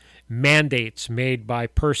decision-making, mandates made by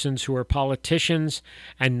persons who are politicians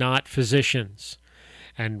and not physicians.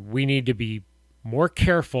 And we need to be more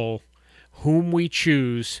careful whom we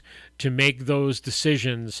choose to make those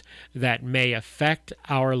decisions that may affect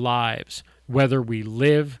our lives, whether we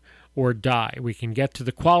live or die. We can get to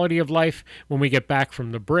the quality of life when we get back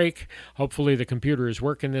from the break. Hopefully the computer is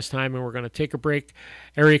working this time, and we're going to take a break.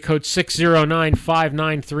 Area code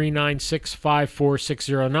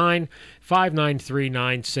 609-593-9654,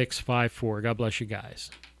 609-593-9654. God bless you guys.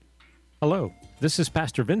 Hello, this is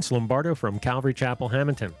Pastor Vince Lombardo from Calvary Chapel,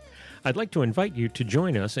 Hamilton. I'd like to invite you to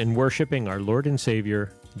join us in worshiping our Lord and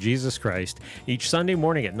Savior, Jesus Christ, each Sunday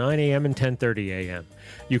morning at 9 a.m. and 10:30 a.m.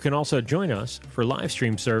 You can also join us for live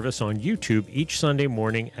stream service on YouTube each Sunday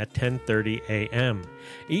morning at 10:30 a.m.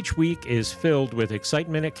 Each week is filled with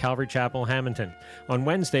excitement at Calvary Chapel, Hamilton. On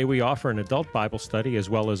Wednesday, we offer an adult Bible study as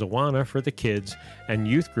well as Awana for the kids and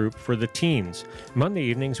youth group for the teens. Monday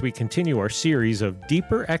evenings, we continue our series of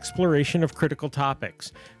deeper exploration of critical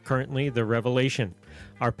topics, currently the Revelation.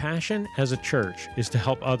 Our passion as a church is to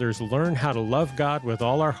help others learn how to love God with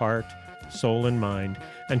all our heart, soul, and mind,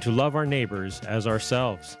 and to love our neighbors as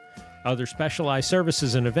ourselves. Other specialized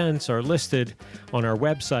services and events are listed on our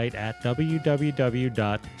website at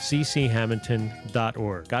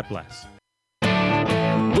www.cchamilton.org. God bless.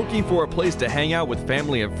 Looking for a place to hang out with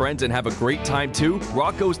family and friends and have a great time too?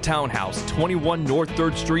 Rocco's Townhouse, 21 North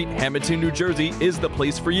 3rd Street, Hamilton, New Jersey is the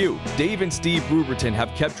place for you. Dave and Steve Ruberton have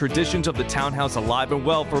kept traditions of the Townhouse alive and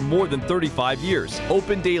well for more than 35 years.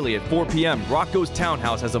 Open daily at 4 p.m., Rocco's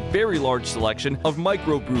Townhouse has a very large selection of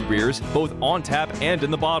microbrew beers, both on tap and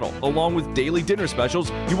in the bottle. Along with daily dinner specials,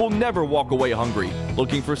 you will never walk away hungry.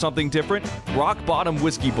 Looking for something different? Rock Bottom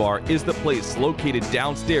Whiskey Bar is the place located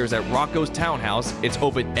downstairs at Rocco's Townhouse. It's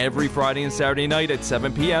open every Friday and Saturday night at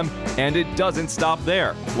 7 p.m., and it doesn't stop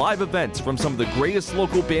there. Live events from some of the greatest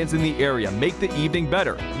local bands in the area make the evening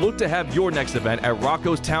better. Look to have your next event at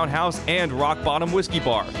Rocco's Townhouse and Rock Bottom Whiskey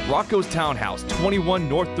Bar. Rocco's Townhouse, 21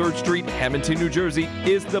 North 3rd Street, Hamilton, New Jersey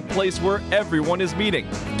is the place where everyone is meeting.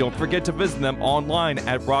 Don't forget to visit them online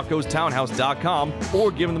at roccostownhouse.com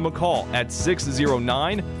or give them a call at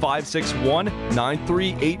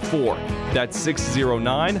 609-561-9384. That's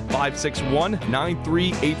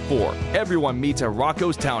 609-561-9384. Everyone meets at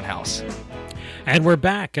Rocco's Townhouse. And we're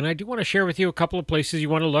back, and I do want to share with you a couple of places you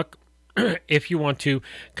want to look if you want to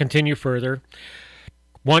continue further.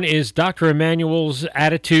 One is Dr. Emanuel's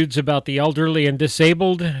attitudes about the elderly and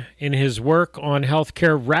disabled in his work on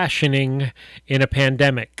healthcare rationing in a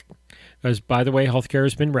pandemic. Because, by the way, healthcare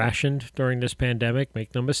has been rationed during this pandemic.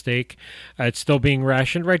 Make no mistake. It's still being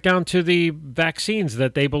rationed right down to the vaccines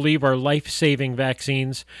that they believe are life-saving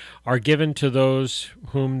vaccines are given to those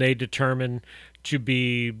whom they determine to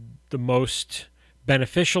be the most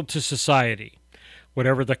beneficial to society,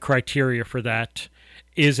 whatever the criteria for that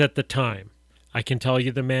is at the time. I can tell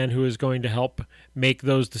you the man who is going to help make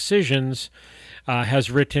those decisions has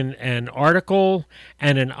written an article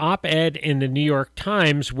and an op-ed in the New York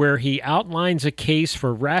Times where he outlines a case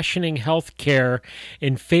for rationing health care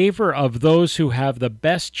in favor of those who have the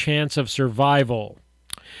best chance of survival.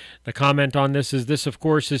 The comment on this, of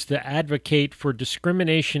course, is to advocate for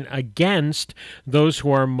discrimination against those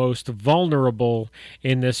who are most vulnerable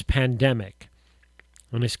in this pandemic,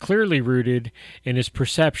 and is clearly rooted in his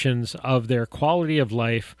perceptions of their quality of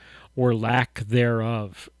life or lack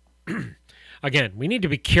thereof. Again, we need to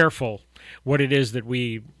be careful what it is that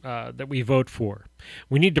we vote for.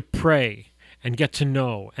 We need to pray and get to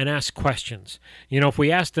know and ask questions. If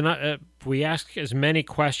we ask as many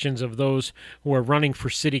questions of those who are running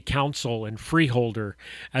for city council and freeholder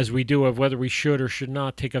as we do of whether we should or should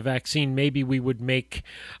not take a vaccine, maybe we would make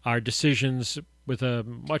our decisions with a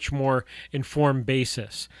much more informed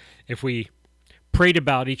basis. If we prayed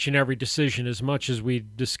about each and every decision as much as we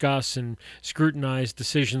discuss and scrutinize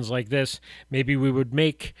decisions like this, maybe we would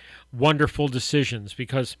make wonderful decisions,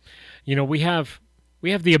 because we have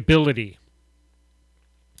the ability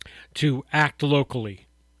to act locally.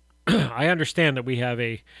 I understand that we have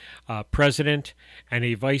a president and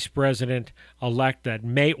a vice president elect that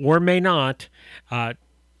may or may not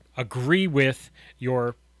agree with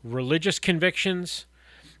your religious convictions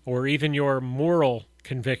or even your moral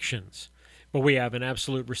convictions. But we have an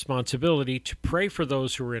absolute responsibility to pray for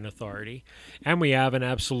those who are in authority, and we have an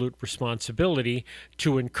absolute responsibility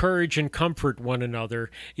to encourage and comfort one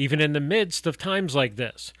another, even in the midst of times like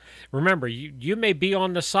this. Remember, you may be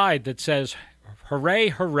on the side that says, hooray,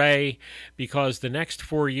 hooray, because the next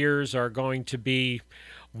 4 years are going to be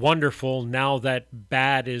wonderful now that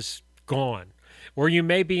bad is gone. Or you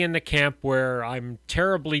may be in the camp where I'm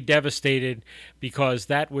terribly devastated because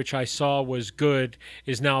that which I saw was good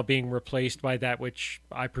is now being replaced by that which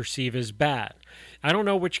I perceive as bad. I don't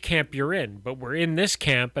know which camp you're in, but we're in this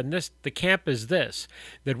camp, and the camp is this,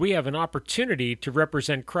 that we have an opportunity to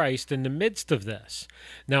represent Christ in the midst of this.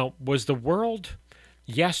 Now, was the world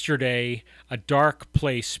yesterday a dark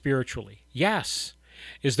place spiritually? Yes.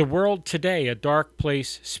 Is the world today a dark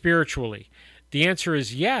place spiritually? The answer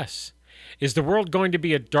is yes. Is the world going to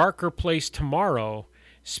be a darker place tomorrow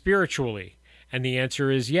spiritually? And the answer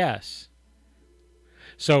is yes.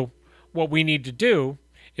 So what we need to do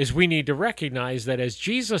is we need to recognize that, as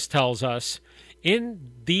Jesus tells us,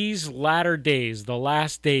 in these latter days, the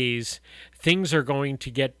last days, things are going to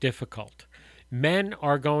get difficult. Men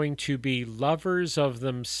are going to be lovers of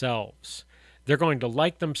themselves. They're going to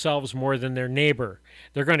like themselves more than their neighbor.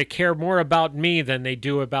 They're going to care more about me than they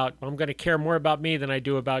do about, I'm going to care more about me than I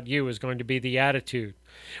do about you, is going to be the attitude.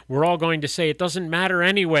 We're all going to say, it doesn't matter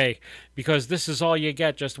anyway, because this is all you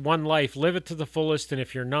get, just one life. Live it to the fullest, and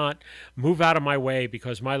if you're not, move out of my way,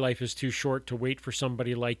 because my life is too short to wait for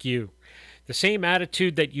somebody like you. The same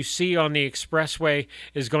attitude that you see on the expressway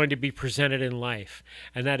is going to be presented in life.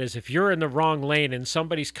 And that is, if you're in the wrong lane and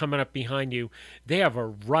somebody's coming up behind you, they have a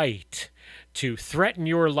right to threaten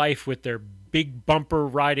your life with their big bumper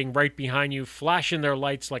riding right behind you, flashing their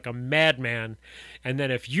lights like a madman. And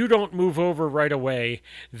then if you don't move over right away,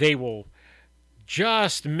 they will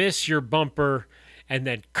just miss your bumper and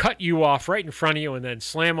then cut you off right in front of you and then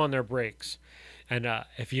slam on their brakes. And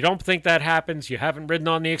if you don't think that happens, you haven't ridden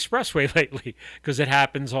on the expressway lately, because it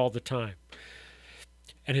happens all the time.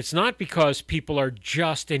 And it's not because people are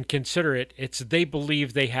just inconsiderate. It's they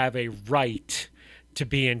believe they have a right to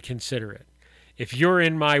be inconsiderate. If you're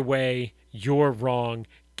in my way, you're wrong.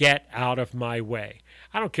 Get out of my way.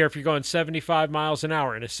 I don't care if you're going 75 miles an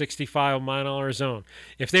hour in a 65-mile-an-hour zone.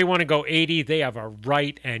 If they want to go 80, they have a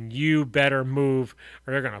right, and you better move,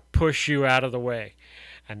 or they're going to push you out of the way.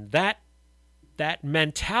 And that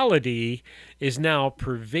mentality is now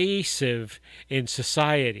pervasive in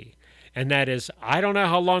society. And that is, I don't know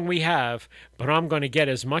how long we have, but I'm going to get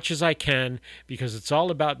as much as I can because it's all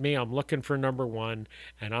about me. I'm looking for number one,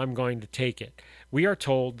 and I'm going to take it. We are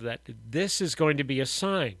told that this is going to be a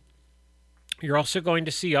sign. You're also going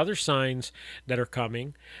to see other signs that are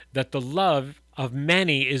coming, that the love of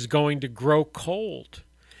many is going to grow cold.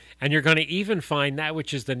 And you're going to even find that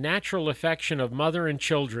which is the natural affection of mother and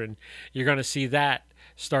children, you're going to see that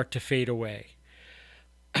start to fade away.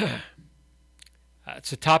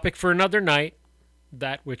 It's a topic for another night,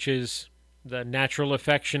 that which is the natural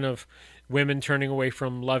affection of women turning away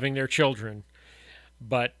from loving their children.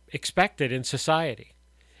 But expect it in society.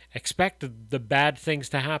 Expect the bad things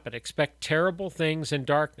to happen. Expect terrible things and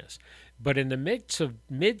darkness. But in the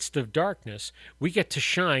midst of darkness, we get to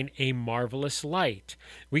shine a marvelous light.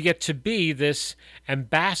 We get to be this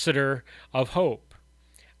ambassador of hope.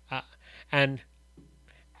 And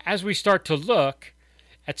as we start to look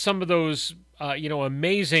at some of those,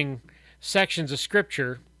 amazing sections of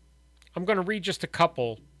Scripture, I'm going to read just a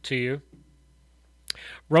couple to you.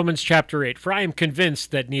 Romans chapter 8, for I am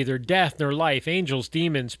convinced that neither death nor life, angels,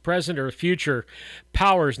 demons, present or future,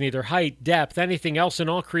 powers, neither height, depth, anything else in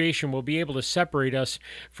all creation will be able to separate us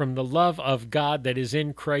from the love of God that is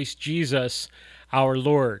in Christ Jesus our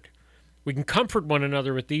Lord. We can comfort one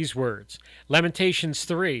another with these words. Lamentations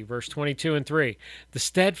 3, verse 22 and 3. The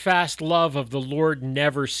steadfast love of the Lord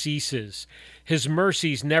never ceases. His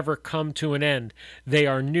mercies never come to an end. They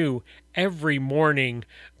are new every morning.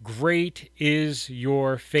 Great is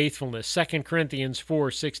your faithfulness. 2 Corinthians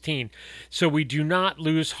 4:16. So we do not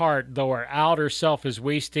lose heart, though our outer self is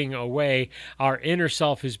wasting away. Our inner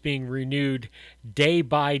self is being renewed day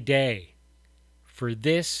by day. For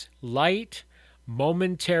this light,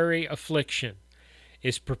 momentary affliction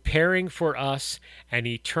is preparing for us an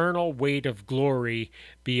eternal weight of glory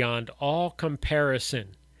beyond all comparison,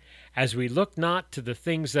 as we look not to the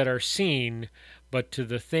things that are seen, but to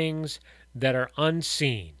the things that are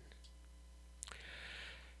unseen.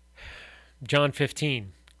 John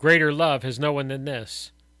 15, greater love has no one than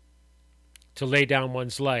this, to lay down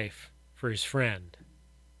one's life for his friend.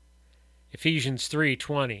 Ephesians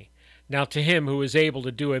 3:20, now to him who is able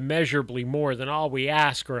to do immeasurably more than all we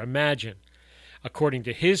ask or imagine, according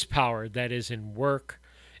to his power that is at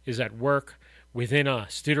work within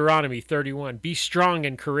us. Deuteronomy 31, be strong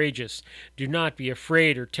and courageous. Do not be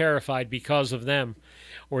afraid or terrified because of them,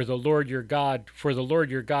 or the Lord your God, for the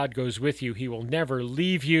Lord your God goes with you. He will never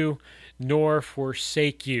leave you nor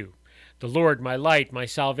forsake you. The Lord, my light, my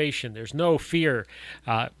salvation. There's no fear.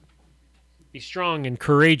 Be strong and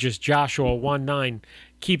courageous, Joshua 1:9.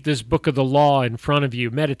 Keep this book of the law in front of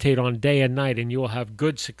you. Meditate on day and night, and you will have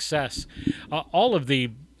good success. All of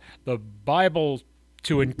the Bible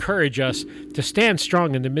to encourage us to stand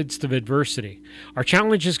strong in the midst of adversity. Our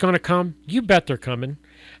challenge is going to come. You bet they're coming.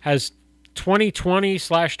 Has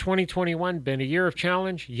 2020/2021 been a year of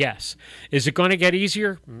challenge? Yes. Is it going to get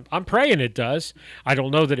easier? I'm praying it does. I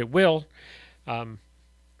don't know that it will.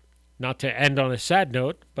 Not to end on a sad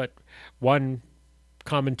note, but one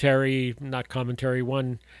documentary I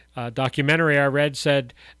read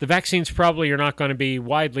said the vaccines probably are not going to be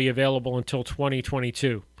widely available until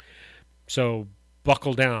 2022. So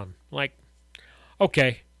buckle down. Like,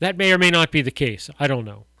 okay, that may or may not be the case. I don't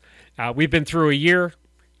know. We've been through a year.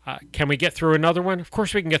 Can we get through another one? Of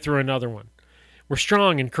course we can get through another one. We're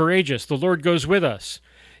strong and courageous. The Lord goes with us.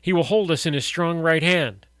 He will hold us in his strong right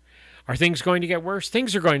hand. Are things going to get worse?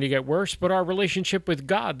 Things are going to get worse, but our relationship with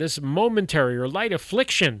God, this momentary or light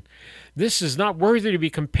affliction, this is not worthy to be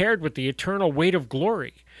compared with the eternal weight of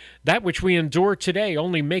glory. That which we endure today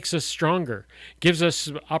only makes us stronger, gives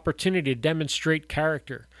us opportunity to demonstrate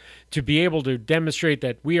character, to be able to demonstrate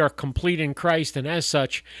that we are complete in Christ, and as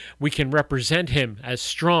such, we can represent him as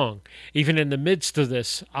strong, even in the midst of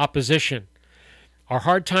this opposition. Are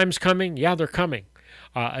hard times coming? Yeah, they're coming.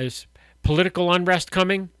 Is political unrest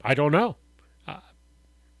coming? I don't know.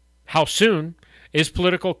 How soon? Is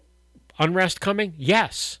political unrest coming?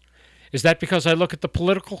 Yes. Is that because I look at the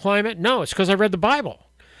political climate? No, it's because I read the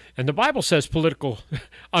Bible. And the Bible says political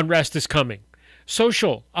unrest is coming.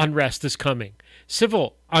 Social unrest is coming.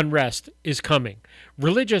 Civil unrest is coming.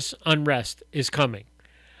 Religious unrest is coming.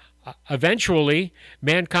 Eventually,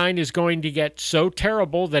 mankind is going to get so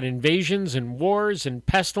terrible that invasions and wars and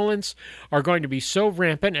pestilence are going to be so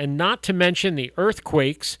rampant, and not to mention the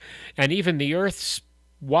earthquakes and even the earth's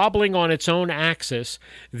wobbling on its own axis.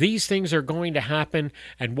 These things are going to happen,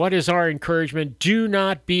 and what is our encouragement? Do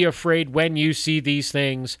not be afraid when you see these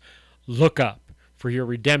things. Look up, for your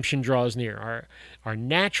redemption draws near. Our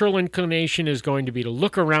natural inclination is going to be to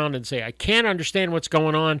look around and say, I can't understand what's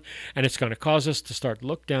going on, and it's going to cause us to start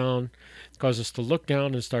look down,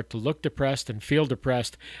 and start to look depressed and feel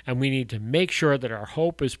depressed, and we need to make sure that our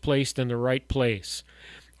hope is placed in the right place.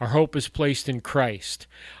 Our hope is placed in Christ.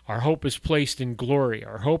 Our hope is placed in glory.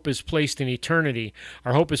 Our hope is placed in eternity.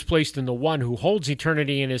 Our hope is placed in the one who holds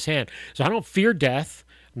eternity in his hand. So I don't fear death.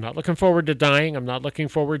 I'm not looking forward to dying. I'm not looking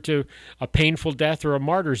forward to a painful death or a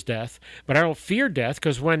martyr's death. But I don't fear death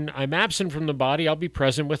because when I'm absent from the body, I'll be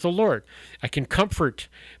present with the Lord. I can comfort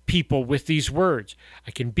people with these words.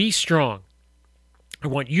 I can be strong. I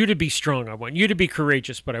want you to be strong. I want you to be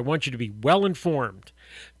courageous, but I want you to be well informed,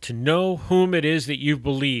 to know whom it is that you've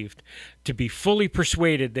believed, to be fully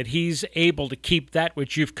persuaded that he's able to keep that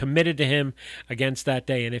which you've committed to him against that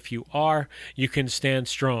day. And if you are, you can stand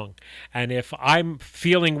strong. And if I'm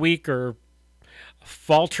feeling weak or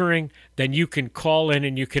faltering, then you can call in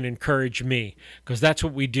and you can encourage me, because that's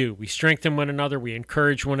what we do. We strengthen one another, we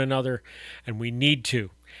encourage one another, and we need to.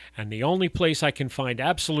 And the only place I can find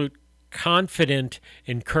absolute confident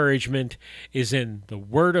encouragement is in the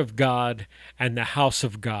Word of God and the house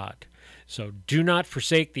of God. So do not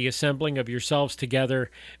forsake the assembling of yourselves together.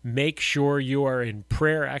 Make sure you are in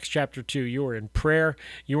prayer. Acts chapter 2, you are in prayer,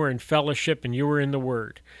 you are in fellowship, and you are in the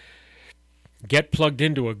Word. Get plugged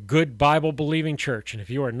into a good Bible-believing church. And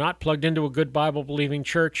if you are not plugged into a good Bible-believing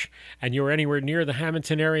church and you're anywhere near the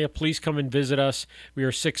Hamilton area, please come and visit us. We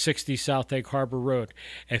are 660 South Egg Harbor Road.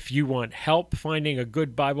 If you want help finding a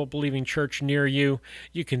good Bible-believing church near you,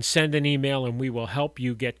 you can send an email and we will help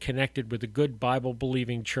you get connected with a good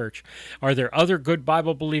Bible-believing church. Are there other good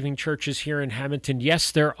Bible-believing churches here in Hamilton?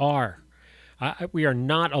 Yes, there are. We are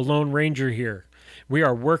not a Lone Ranger here. We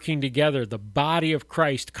are working together, the body of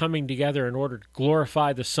Christ coming together in order to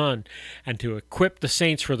glorify the Son and to equip the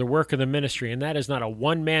saints for the work of the ministry. And that is not a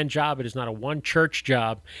one-man job. It is not a one-church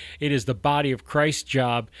job. It is the body of Christ's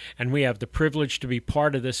job, and we have the privilege to be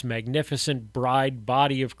part of this magnificent bride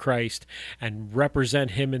body of Christ and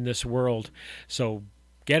represent Him in this world. So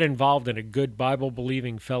get involved in a good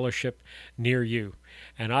Bible-believing fellowship near you.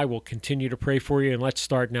 And I will continue to pray for you, and let's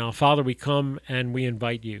start now. Father, we come and we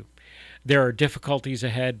invite you. There are difficulties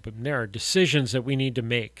ahead, but there are decisions that we need to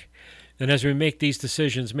make. And as we make these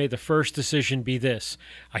decisions, may the first decision be this: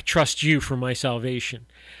 I trust you for my salvation.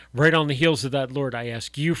 Right on the heels of that, Lord, I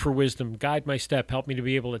ask you for wisdom. Guide my step. Help me to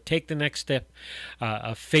be able to take the next step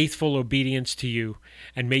of faithful obedience to you,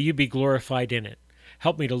 and may you be glorified in it.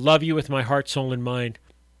 Help me to love you with my heart, soul, and mind,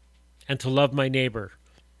 and to love my neighbor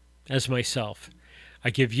as myself. I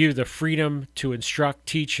give you the freedom to instruct,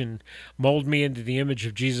 teach, and mold me into the image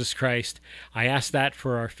of Jesus Christ. I ask that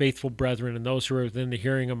for our faithful brethren and those who are within the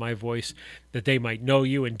hearing of my voice, that they might know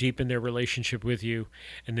you and deepen their relationship with you.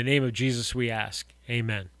 In the name of Jesus we ask.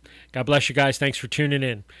 Amen. God bless you guys. Thanks for tuning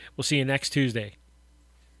in. We'll see you next Tuesday.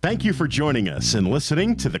 Thank you for joining us and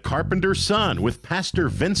listening to The Carpenter's Son with Pastor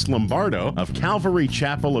Vince Lombardo of Calvary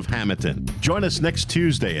Chapel of Hamilton. Join us next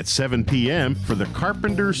Tuesday at 7 p.m. for The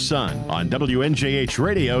Carpenter's Son on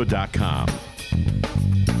WNJHradio.com.